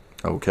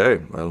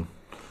 Okay, well,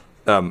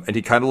 and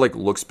he kind of like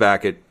looks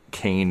back at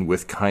Kane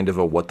with kind of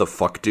a what the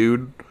fuck,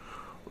 dude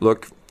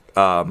look.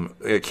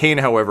 Kane,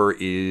 however,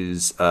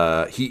 is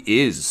he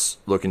is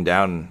looking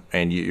down,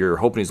 and you're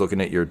hoping he's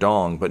looking at your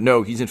dong, but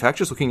no, he's in fact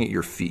just looking at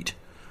your feet,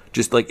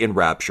 just like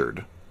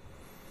enraptured.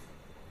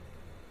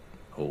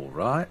 All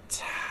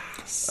right.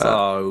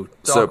 So,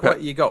 Doc,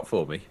 what you got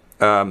for me?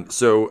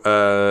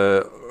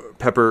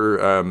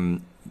 Pepper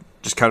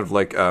just kind of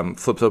like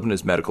flips open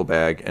his medical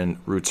bag and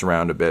roots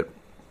around a bit.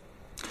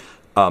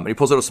 And he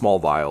pulls out a small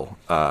vial,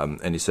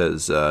 and he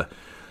says,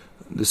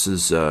 "This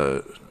is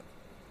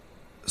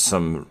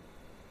some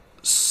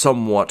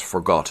somewhat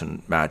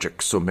forgotten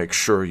magic, so make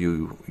sure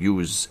you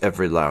use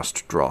every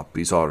last drop.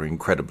 These are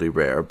incredibly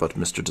rare, but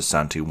Mr.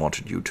 DeSanti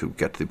wanted you to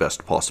get the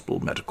best possible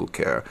medical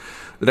care.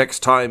 The next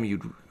time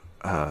you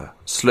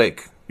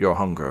slake your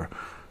hunger,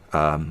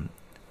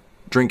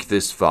 drink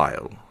this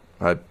vial.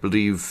 I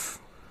believe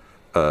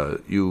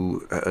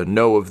you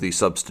know of the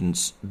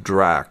substance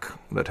drac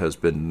that has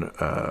been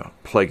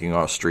plaguing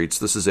our streets.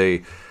 This is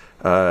a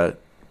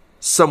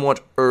somewhat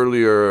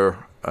earlier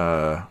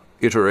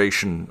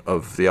iteration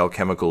of the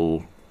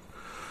alchemical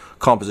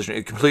composition.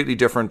 A completely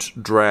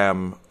different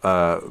dram,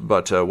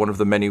 but one of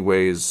the many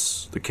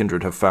ways the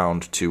kindred have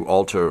found to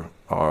alter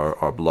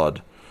our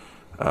blood.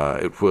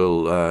 It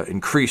will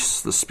increase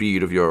the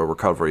speed of your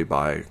recovery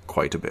by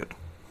quite a bit."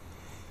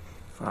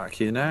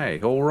 Fucking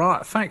A. All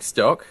right. Thanks,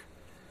 Doc.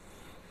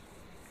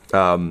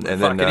 And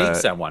Fucking then eat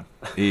someone.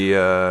 he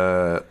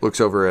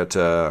looks over at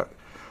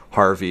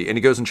Harvey, and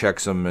he goes and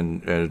checks him,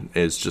 and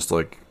is just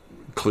like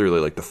clearly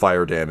like the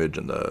fire damage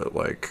and the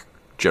like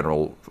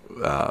general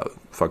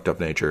fucked up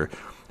nature,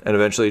 and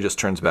eventually he just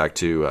turns back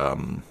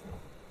to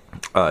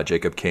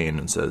Jacob Kane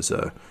and says,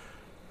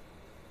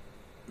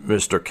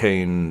 "Mr.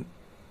 Kane,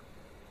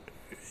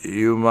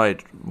 you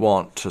might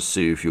want to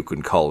see if you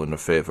can call in a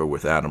favor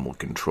with animal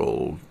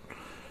control.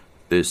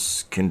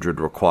 This kindred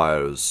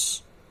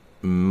requires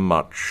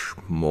much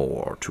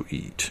more to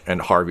eat." And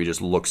Harvey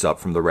just looks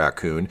up from the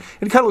raccoon, and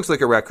he kind of looks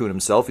like a raccoon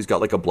himself. He's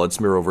got like a blood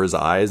smear over his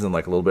eyes and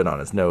like a little bit on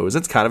his nose.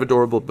 It's kind of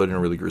adorable, but in a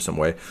really gruesome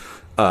way.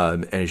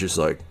 And he's just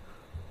like,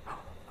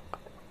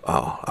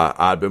 "Oh,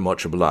 I'd be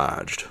much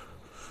obliged."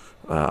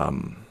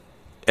 And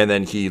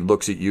then he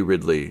looks at you,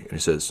 Ridley, and he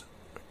says,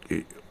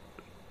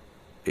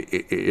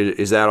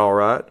 "Is that all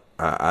right?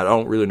 I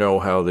don't really know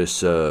how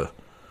this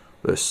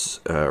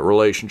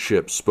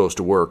relationship's supposed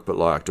to work, but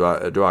like, do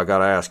I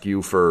gotta ask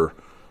you for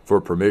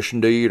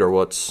permission to eat, or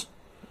what's?"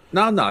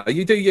 No,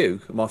 you do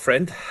you, my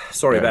friend.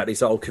 Sorry about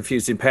these old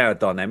confusing power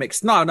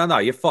dynamics. No,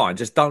 you're fine.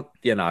 Just don't,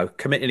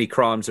 commit any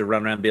crimes or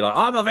run around and be like,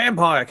 "I'm a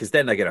vampire," because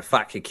then they're going to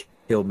fucking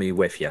kill me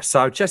with you.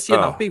 So just,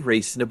 be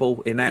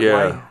reasonable in that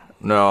way.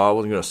 No, I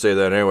wasn't going to say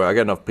that anyway. I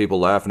got enough people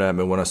laughing at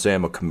me when I say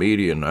I'm a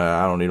comedian.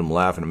 I don't need them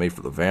laughing at me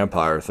for the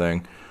vampire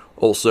thing.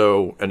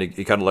 Also, and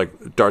he kind of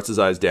like darts his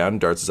eyes down,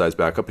 darts his eyes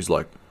back up. He's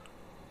like,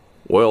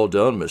 "Well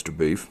done, Mr.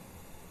 Beef."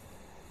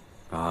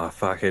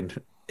 Fucking,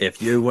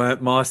 if you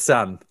weren't my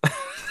son.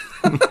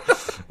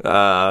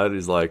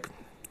 He's like,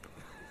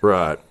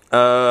 "Right.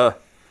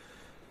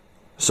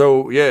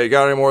 So, yeah, you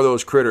got any more of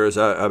those critters?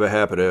 I'd be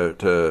happy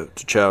to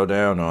chow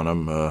down on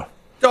them.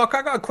 Doc,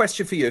 I got a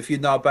question for you if you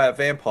know about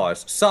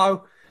vampires.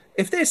 So,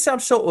 if there's some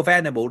sort of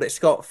animal that's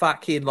got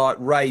fucking like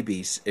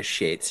rabies as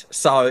shit,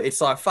 so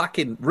it's like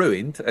fucking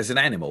ruined as an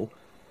animal,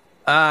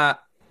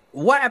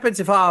 what happens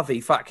if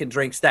Harvey fucking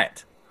drinks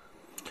that?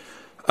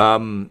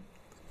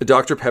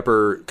 Dr.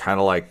 Pepper kind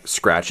of like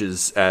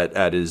scratches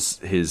at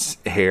his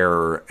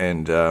hair,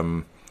 and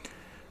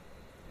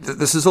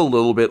this is a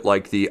little bit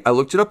like I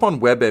looked it up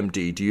on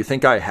WebMD. "Do you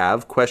think I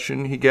have?"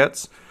 question he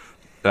gets.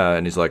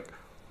 And he's like,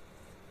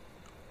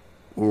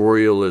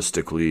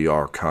 "Realistically,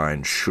 our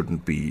kind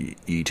shouldn't be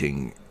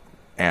eating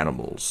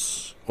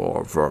animals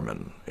or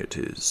vermin. It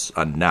is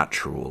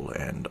unnatural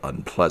and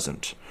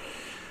unpleasant.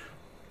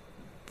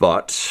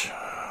 But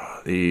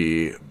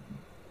the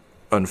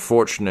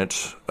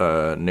unfortunate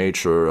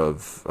nature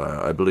of,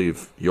 I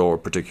believe, your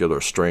particular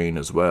strain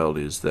as well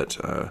is that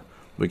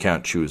we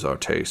can't choose our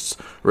tastes.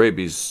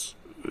 Rabies,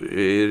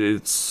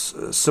 it's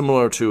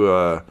similar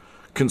to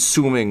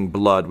consuming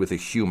blood with a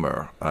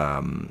humor.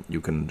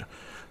 You can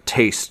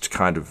taste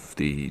kind of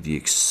the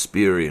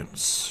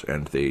experience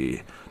and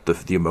the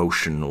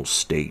emotional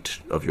state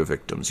of your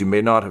victims. You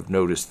may not have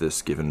noticed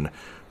this, given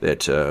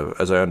that,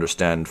 as I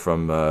understand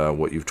from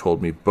what you've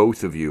told me,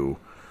 both of you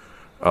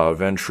are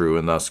Ventru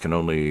and thus can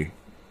only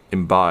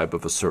imbibe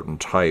of a certain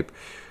type.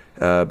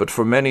 But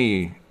for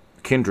many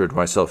kindred,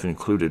 myself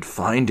included,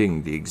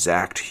 finding the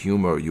exact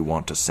humor you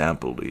want to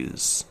sample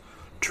is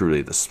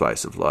truly the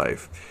spice of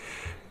life.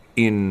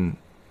 In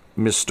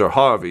Mr.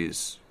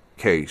 Harvey's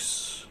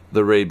case,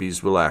 the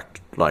rabies will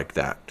act like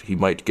that. He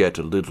might get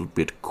a little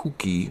bit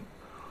kooky,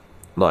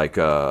 like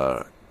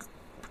a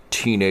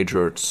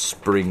teenager at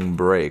spring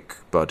break,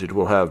 but it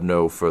will have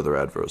no further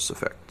adverse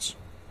effects."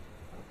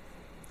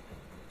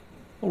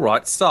 All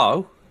right,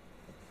 so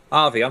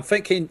Harvey, I'm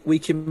thinking we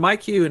can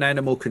make you an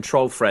animal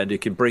control friend who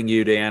can bring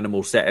you the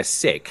animals that are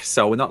sick,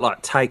 so we're not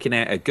like taking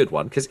out a good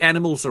one, because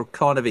animals are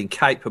kind of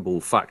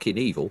incapable fucking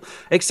evil,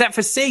 except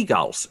for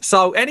seagulls.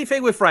 So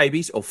anything with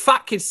rabies or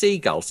fucking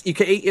seagulls, you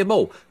can eat them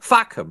all.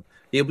 Fuck them.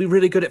 You'll be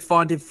really good at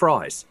finding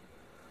fries.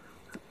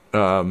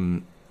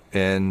 And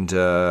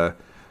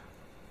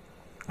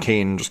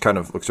Kane just kind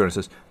of looks around and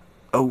says,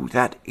 "Oh,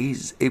 that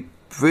is a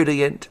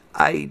brilliant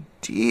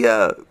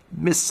idea,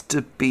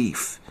 Mr.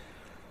 Beef.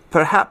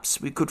 Perhaps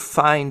we could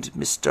find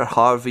Mr.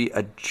 Harvey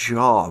a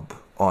job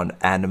on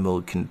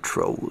animal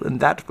control, and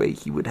that way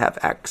he would have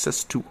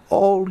access to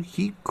all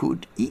he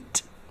could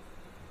eat."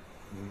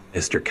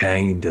 Mr.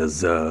 Kane,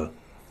 does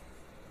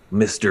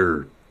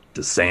Mr.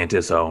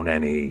 DeSantis own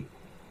any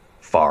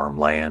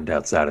farmland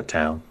outside of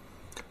town?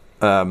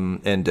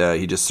 And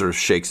he just sort of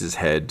shakes his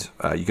head.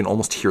 You can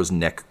almost hear his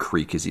neck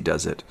creak as he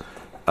does it.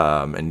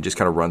 And he just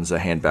kind of runs a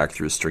hand back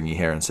through his stringy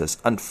hair and says,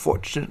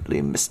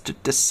 "Unfortunately, Mr.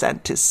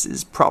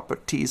 DeSantis'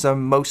 properties are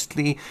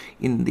mostly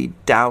in the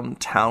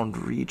downtown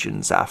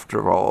regions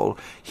after all.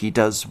 He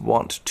does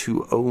want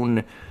to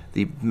own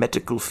the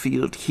medical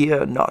field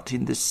here, not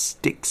in the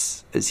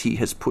sticks, as he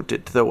has put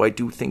it, though I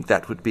do think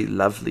that would be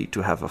lovely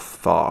to have a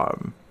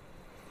farm."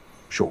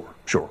 Sure.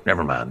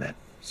 Never mind that.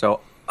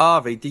 So,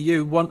 Harvey, do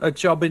you want a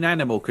job in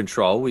animal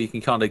control where you can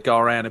kind of go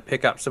around and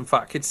pick up some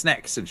fucking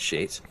snacks and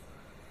shit?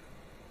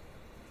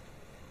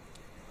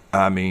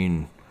 I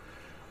mean,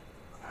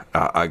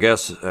 I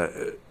guess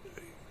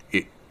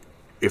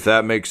if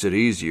that makes it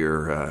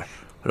easier,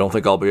 I don't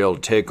think I'll be able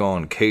to take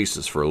on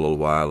cases for a little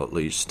while at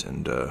least,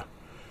 and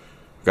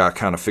gotta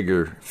kind of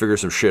figure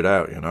some shit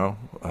out, you know?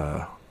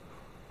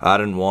 I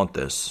didn't want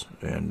this,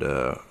 and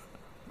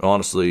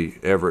honestly,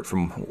 Everett,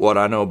 from what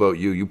I know about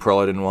you, you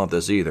probably didn't want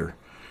this either.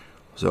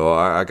 So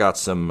I got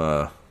some,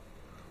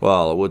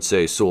 well, I would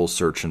say soul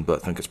searching,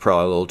 but I think it's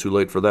probably a little too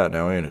late for that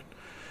now, ain't it?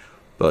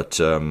 But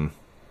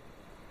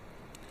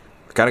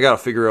I kind of got to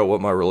figure out what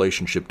my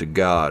relationship to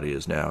God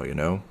is now, you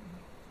know?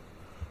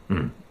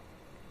 And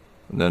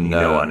then,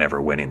 I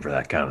never went in for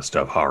that kind of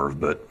stuff, Harv,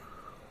 but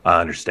I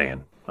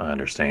understand.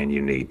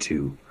 You need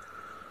to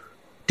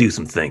do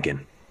some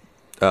thinking.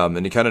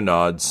 And he kind of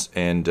nods,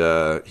 and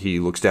he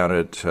looks down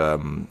at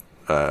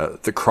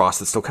the cross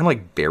that's still kind of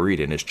like buried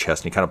in his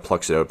chest, and he kind of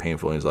plucks it out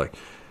painfully, and he's like,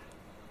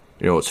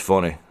 "You know, it's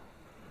funny.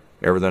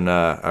 Everything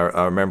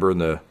I remember in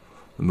the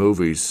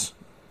movies,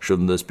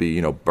 shouldn't this be,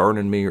 you know,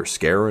 burning me or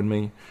scaring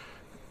me?"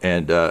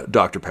 And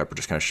Dr. Pepper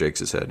just kind of shakes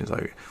his head, and he's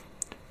like,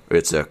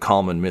 "It's a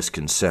common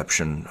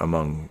misconception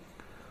among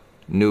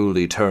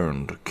newly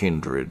turned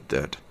kindred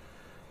that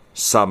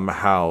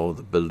somehow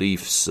the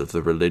beliefs of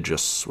the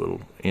religious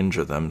will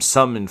injure them.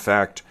 Some, in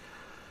fact,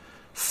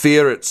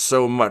 fear it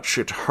so much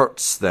it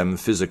hurts them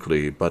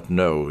physically, but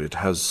no, it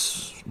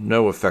has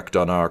no effect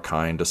on our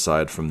kind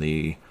aside from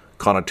the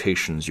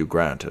connotations you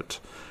grant it.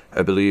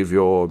 I believe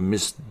your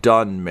Miss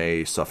Dunn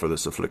may suffer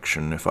this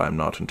affliction, if I am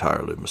not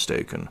entirely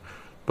mistaken,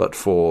 but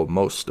for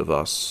most of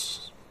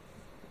us,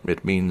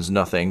 it means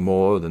nothing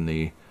more than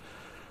the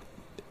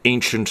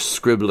ancient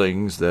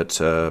scribblings that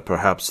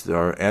perhaps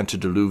our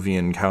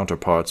antediluvian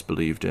counterparts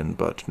believed in,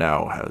 but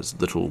now has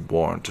little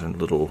warrant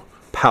and little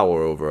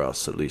power over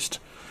us, at least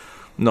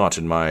not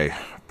in my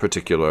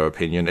particular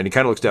opinion." And he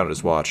kind of looks down at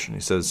his watch, and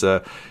he says,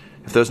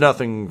 "If there's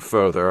nothing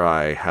further,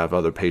 I have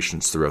other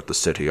patients throughout the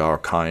city. Our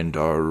kind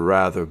are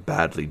rather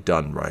badly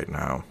done right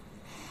now."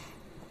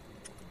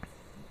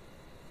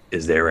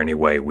 Is there any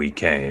way we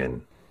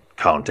can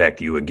contact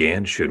you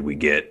again should we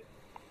get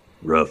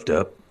roughed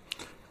up?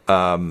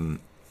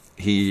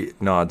 He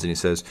nods and he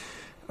says,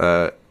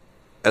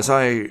 "As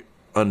I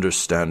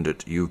understand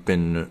it, you've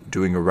been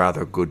doing a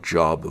rather good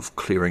job of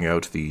clearing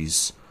out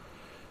these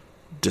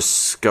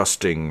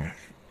disgusting,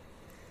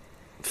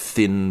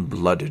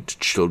 thin-blooded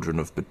children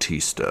of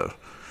Batista.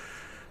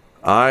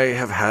 I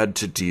have had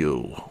to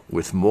deal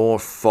with more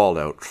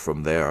fallout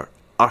from their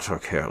utter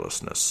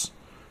carelessness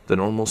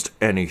than almost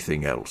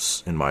anything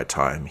else in my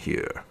time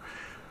here.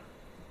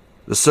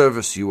 The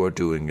service you are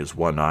doing is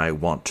one I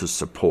want to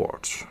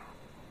support.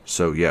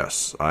 So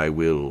yes, I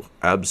will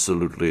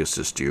absolutely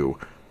assist you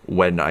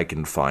when I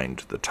can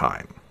find the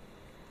time."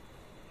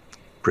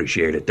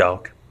 Appreciate it,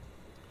 Doc.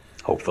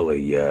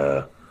 Hopefully,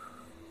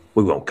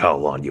 we won't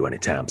call on you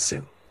anytime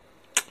soon.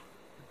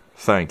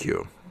 "Thank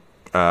you."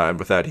 And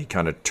with that, he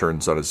kind of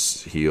turns on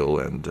his heel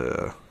and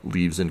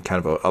leaves in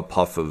kind of a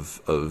puff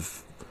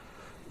of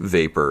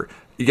vapor.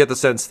 You get the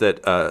sense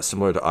that,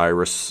 similar to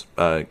Iris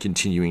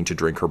continuing to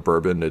drink her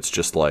bourbon, it's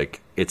just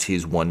like, it's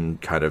his one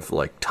kind of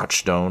like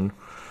touchstone.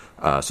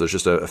 So it's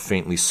just a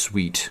faintly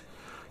sweet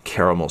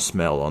caramel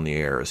smell on the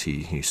air as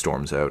he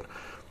storms out.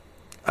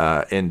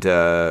 And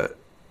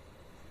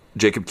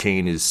Jacob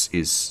Kane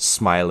is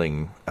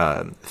smiling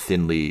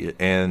thinly,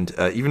 and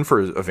even for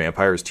a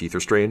vampire, his teeth are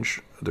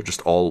strange. They're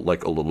just all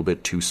like a little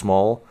bit too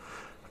small.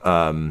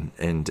 And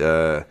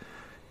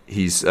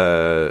he's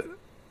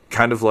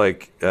kind of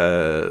like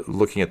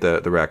looking at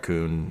the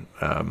raccoon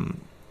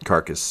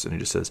carcass, and he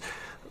just says,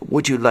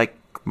 "Would you like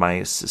my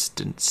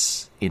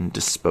assistance in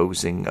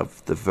disposing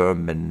of the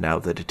vermin now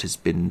that it has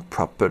been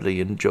properly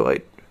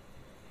enjoyed?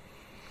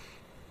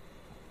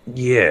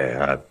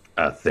 Yeah,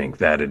 I think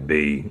that'd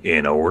be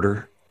in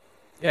order.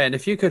 Yeah, and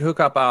if you could hook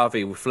up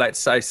Harvey with, let's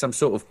say, some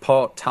sort of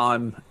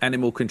part-time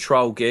animal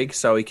control gig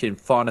so he can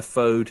find the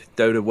food,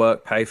 do the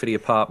work, pay for the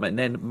apartment,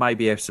 and then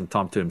maybe have some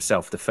time to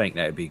himself to think,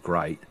 that'd be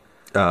great.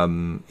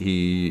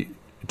 He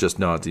just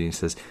nods and he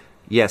says,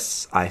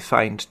 "Yes, I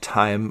find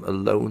time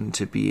alone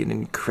to be an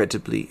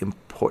incredibly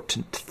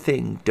important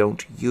thing,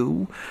 don't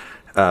you?"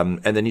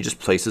 And then he just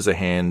places a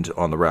hand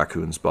on the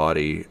raccoon's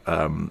body,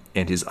 and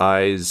his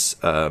eyes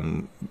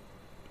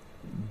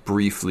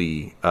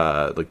briefly,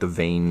 like the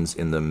veins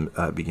in them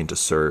begin to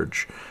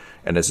surge.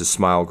 And as his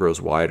smile grows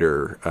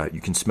wider,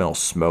 you can smell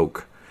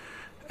smoke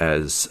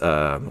as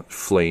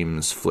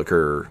flames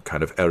flicker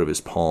kind of out of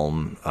his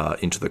palm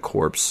into the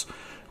corpse,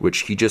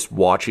 which he just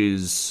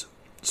watches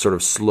sort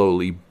of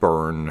slowly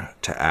burn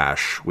to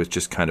ash with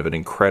just kind of an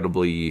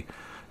incredibly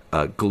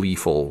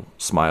gleeful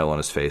smile on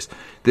his face.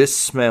 This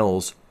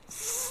smells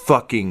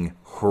fucking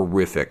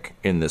horrific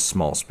in this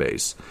small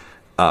space.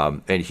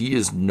 And he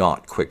is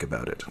not quick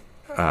about it.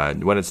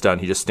 When it's done,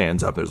 he just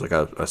stands up. There's like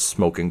a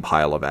smoking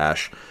pile of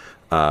ash.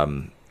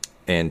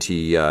 And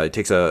he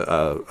takes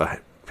a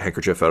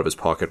handkerchief out of his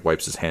pocket,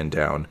 wipes his hand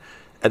down,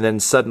 and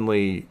then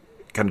suddenly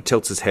kind of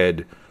tilts his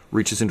head,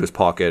 reaches into his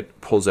pocket,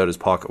 pulls out his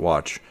pocket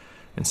watch,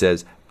 and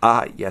says,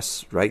 "Ah,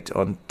 yes, right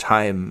on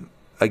time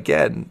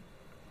again.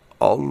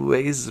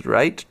 Always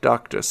right,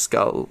 Dr.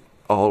 Skull.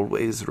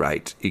 Always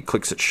right." He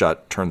clicks it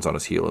shut, turns on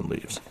his heel, and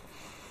leaves.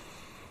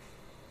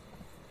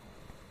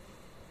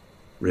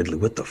 Ridley,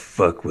 what the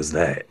fuck was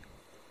that?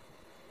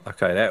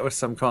 Okay, that was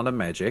some kind of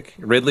magic.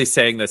 Ridley's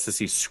saying this as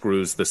he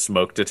screws the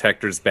smoke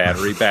detector's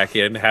battery back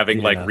in,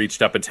 having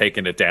reached up and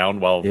taken it down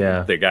while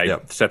the guy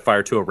set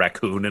fire to a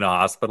raccoon in a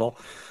hospital.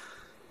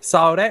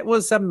 So that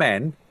was a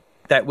man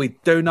that we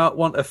do not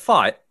want to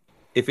fight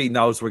if he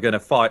knows we're going to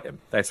fight him.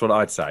 That's what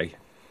I'd say.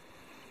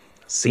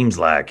 Seems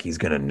like he's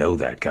going to know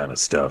that kind of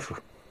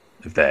stuff.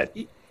 If that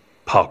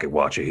pocket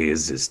watch of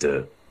his is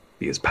to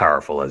be as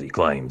powerful as he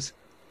claims.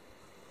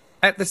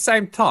 At the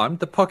same time,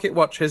 the pocket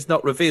watch has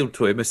not revealed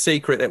to him a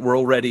secret that we're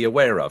already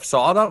aware of. So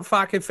I don't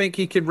fucking think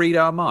he can read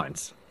our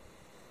minds.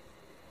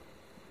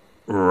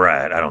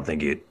 Right. I don't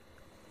think it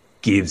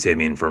gives him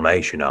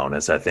information on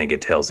us. I think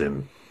it tells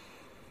him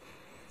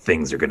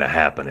things are going to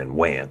happen and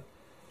when.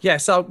 Yeah,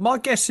 so my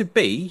guess would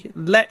be,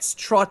 let's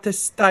try to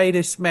stay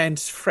this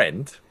man's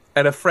friend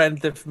and a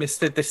friend of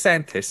Mr.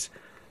 DeSantis.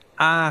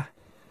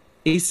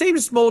 He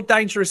seems more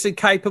dangerous and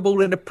capable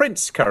than the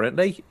prince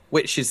currently,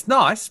 which is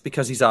nice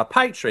because he's our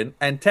patron,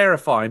 and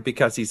terrifying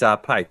because he's our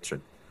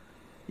patron.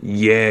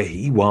 Yeah,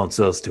 he wants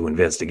us to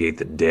investigate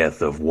the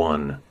death of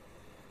one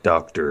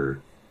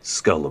Dr.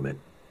 Sculliman.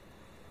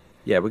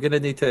 Yeah, we're going to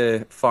need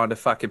to find a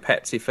fucking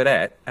patsy for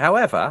that.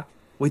 However,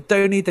 we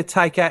do need to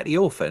take out the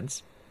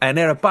orphans, and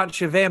they're a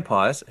bunch of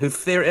vampires who've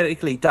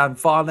theoretically done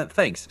violent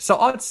things. So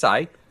I'd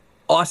say,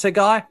 ice a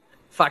guy,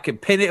 fucking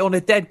pin it on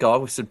a dead guy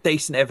with some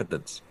decent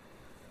evidence.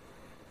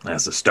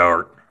 That's a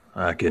start.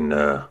 I could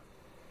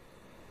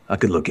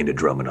look into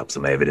drumming up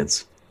some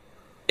evidence.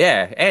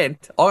 Yeah, and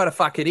I gotta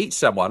fucking eat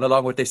someone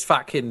along with this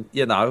fucking,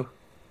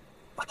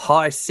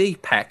 high C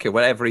pack or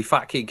whatever he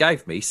fucking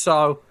gave me.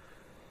 So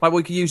maybe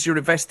we can use your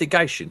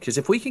investigation, because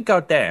if we can go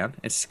down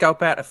and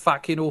scope out a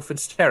fucking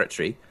orphan's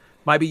territory,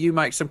 maybe you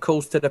make some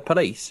calls to the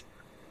police.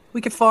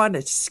 We can find the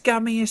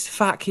scummiest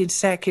fucking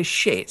sack of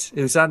shit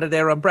who's under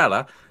their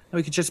umbrella, and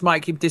we could just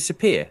make him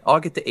disappear. I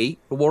get to eat,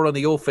 the war on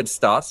the orphans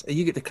starts, and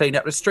you get to clean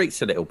up the streets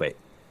a little bit.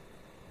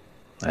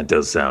 That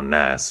does sound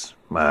nice.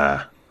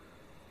 My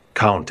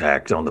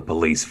contact on the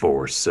police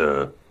force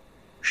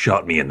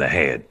shot me in the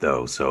head,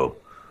 though, so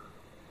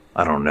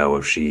I don't know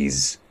if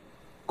she's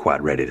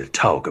quite ready to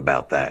talk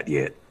about that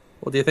yet.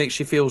 Well, do you think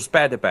she feels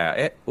bad about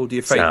it, or do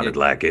you think... Sounded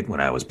like it when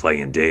I was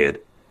playing dead.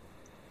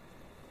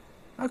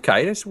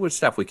 Okay, there's good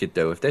stuff we could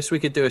do with this. We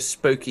could do a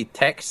spooky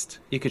text.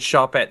 You could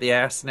shop at the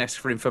house and ask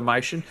for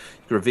information.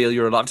 You could reveal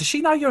you're alive. Does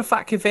she know you're a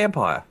fucking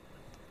vampire?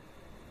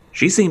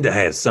 She seemed to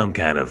have some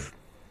kind of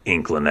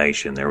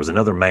inclination. There was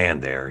another man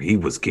there. He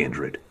was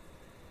kindred.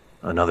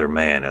 Another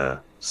man,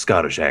 a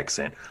Scottish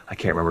accent. I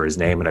can't remember his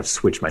name, and I've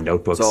switched my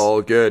notebooks. It's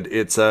all good.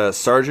 It's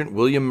Sergeant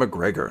William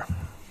McGregor.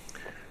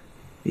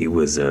 He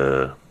was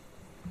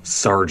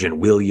Sergeant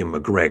William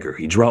McGregor.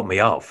 He dropped me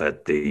off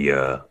at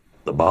the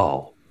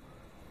ball.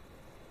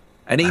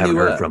 And he I haven't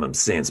knew heard from him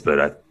since,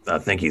 but I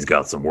think he's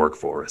got some work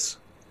for us.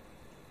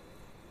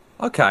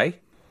 Okay.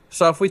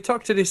 So if we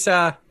talk to this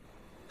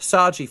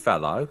Sargy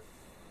fellow,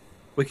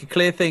 we could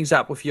clear things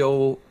up with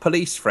your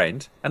police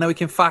friend, and then we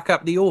can fuck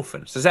up the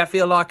orphans. Does that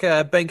feel like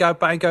a bingo,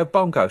 bango,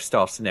 bongo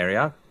style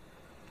scenario?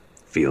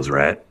 Feels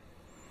right.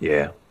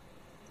 Yeah.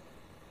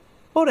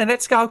 Well, then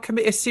let's go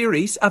commit a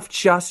series of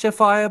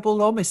justifiable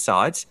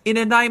homicides in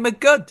the name of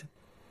good.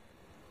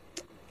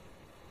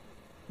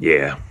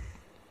 Yeah.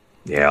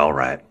 Yeah, all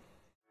right.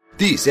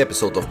 This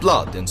episode of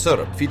Blood and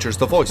Syrup features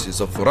the voices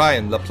of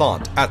Ryan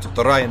LaPlante at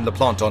the Ryan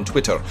LaPlante on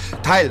Twitter,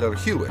 Tyler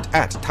Hewitt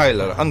at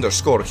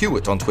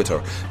Tyler_Hewitt on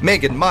Twitter,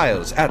 Megan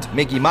Miles at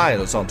Maggie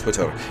Miles on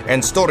Twitter,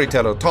 and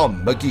storyteller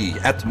Tom McGee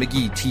at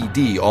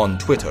McGeeTD on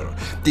Twitter.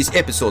 This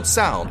episode's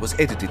sound was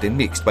edited and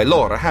mixed by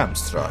Laura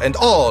Hamstra, and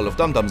all of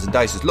Dum Dums and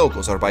Dice's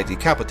logos are by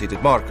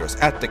Decapitated Markers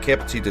at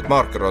Decapitated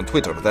Marker on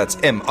Twitter. That's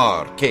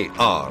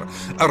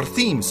MRKR. Our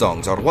theme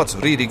songs are What's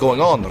Really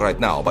Going On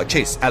Right Now by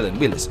Chase Allen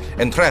Willis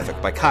and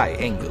Traffic by Kai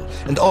Engel.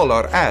 And all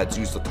our ads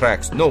use the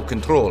tracks No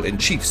Control and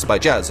Chiefs by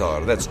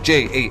Jazzar. That's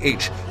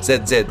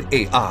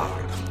JAHZZAR.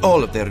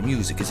 All of their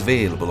music is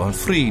available on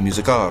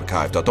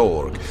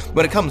freemusicarchive.org.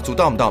 When it comes to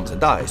Dum Dums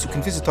and Dice, you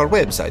can visit our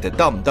website at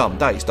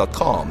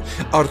dumdumdice.com.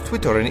 Our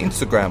Twitter and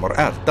Instagram are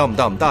at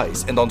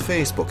dumdumdice, and on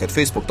Facebook at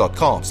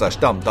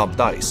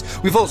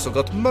facebook.com/dumdumdice. We've also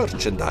got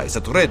merchandise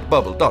at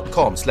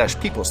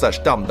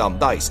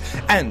redbubble.com/people/dumdumdice.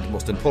 And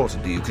most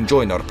importantly, you can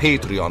join our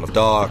Patreon of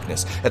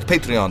Darkness at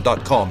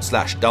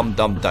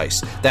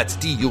patreon.com/dumdumdice. That's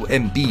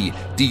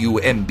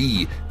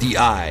DUMBDICE.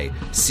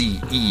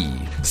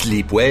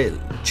 Sleep well,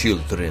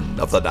 children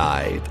of the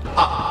night.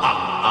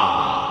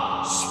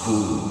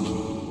 Spooky.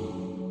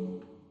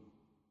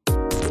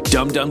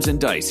 Dum Dums and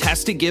Dice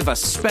has to give a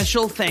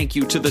special thank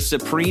you to the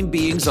supreme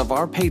beings of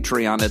our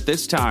Patreon at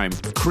this time: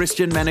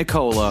 Christian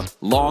Menicola,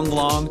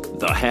 Long,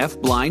 the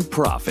Half-Blind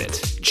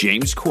Prophet,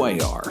 James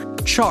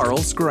Cuellar,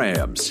 Charles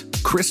Grams,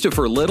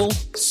 Christopher Little,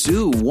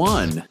 Sue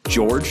One,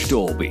 George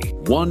Dolby,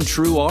 One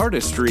True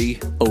Artistry,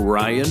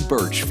 Orion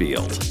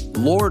Birchfield,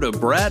 Lord of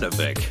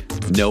Bradovic,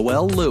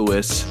 Noel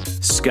Lewis,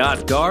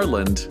 Scott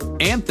Garland,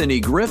 Anthony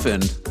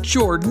Griffin,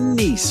 Jordan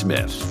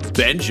Neesmith,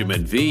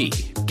 Benjamin V,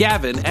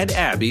 Gavin and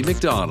Abby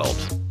McDonald,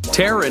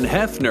 Taryn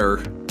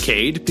Hefner,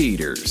 Cade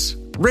Peters,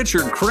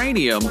 Richard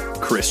Cranium,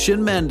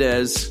 Christian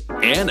Mendez,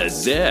 Anna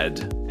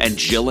Zed, and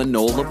Jill and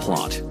Noel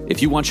LaPlante.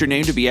 If you want your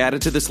name to be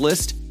added to this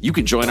list, you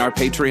can join our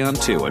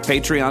Patreon too at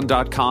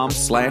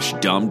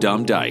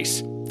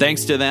patreon.com/dumdumdice.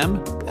 Thanks to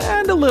them,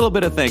 and a little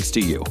bit of thanks to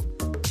you.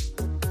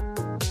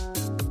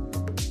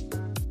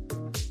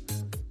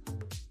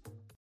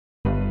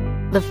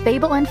 The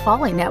Fable and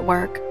Folly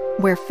Network,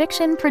 where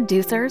fiction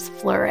producers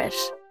flourish.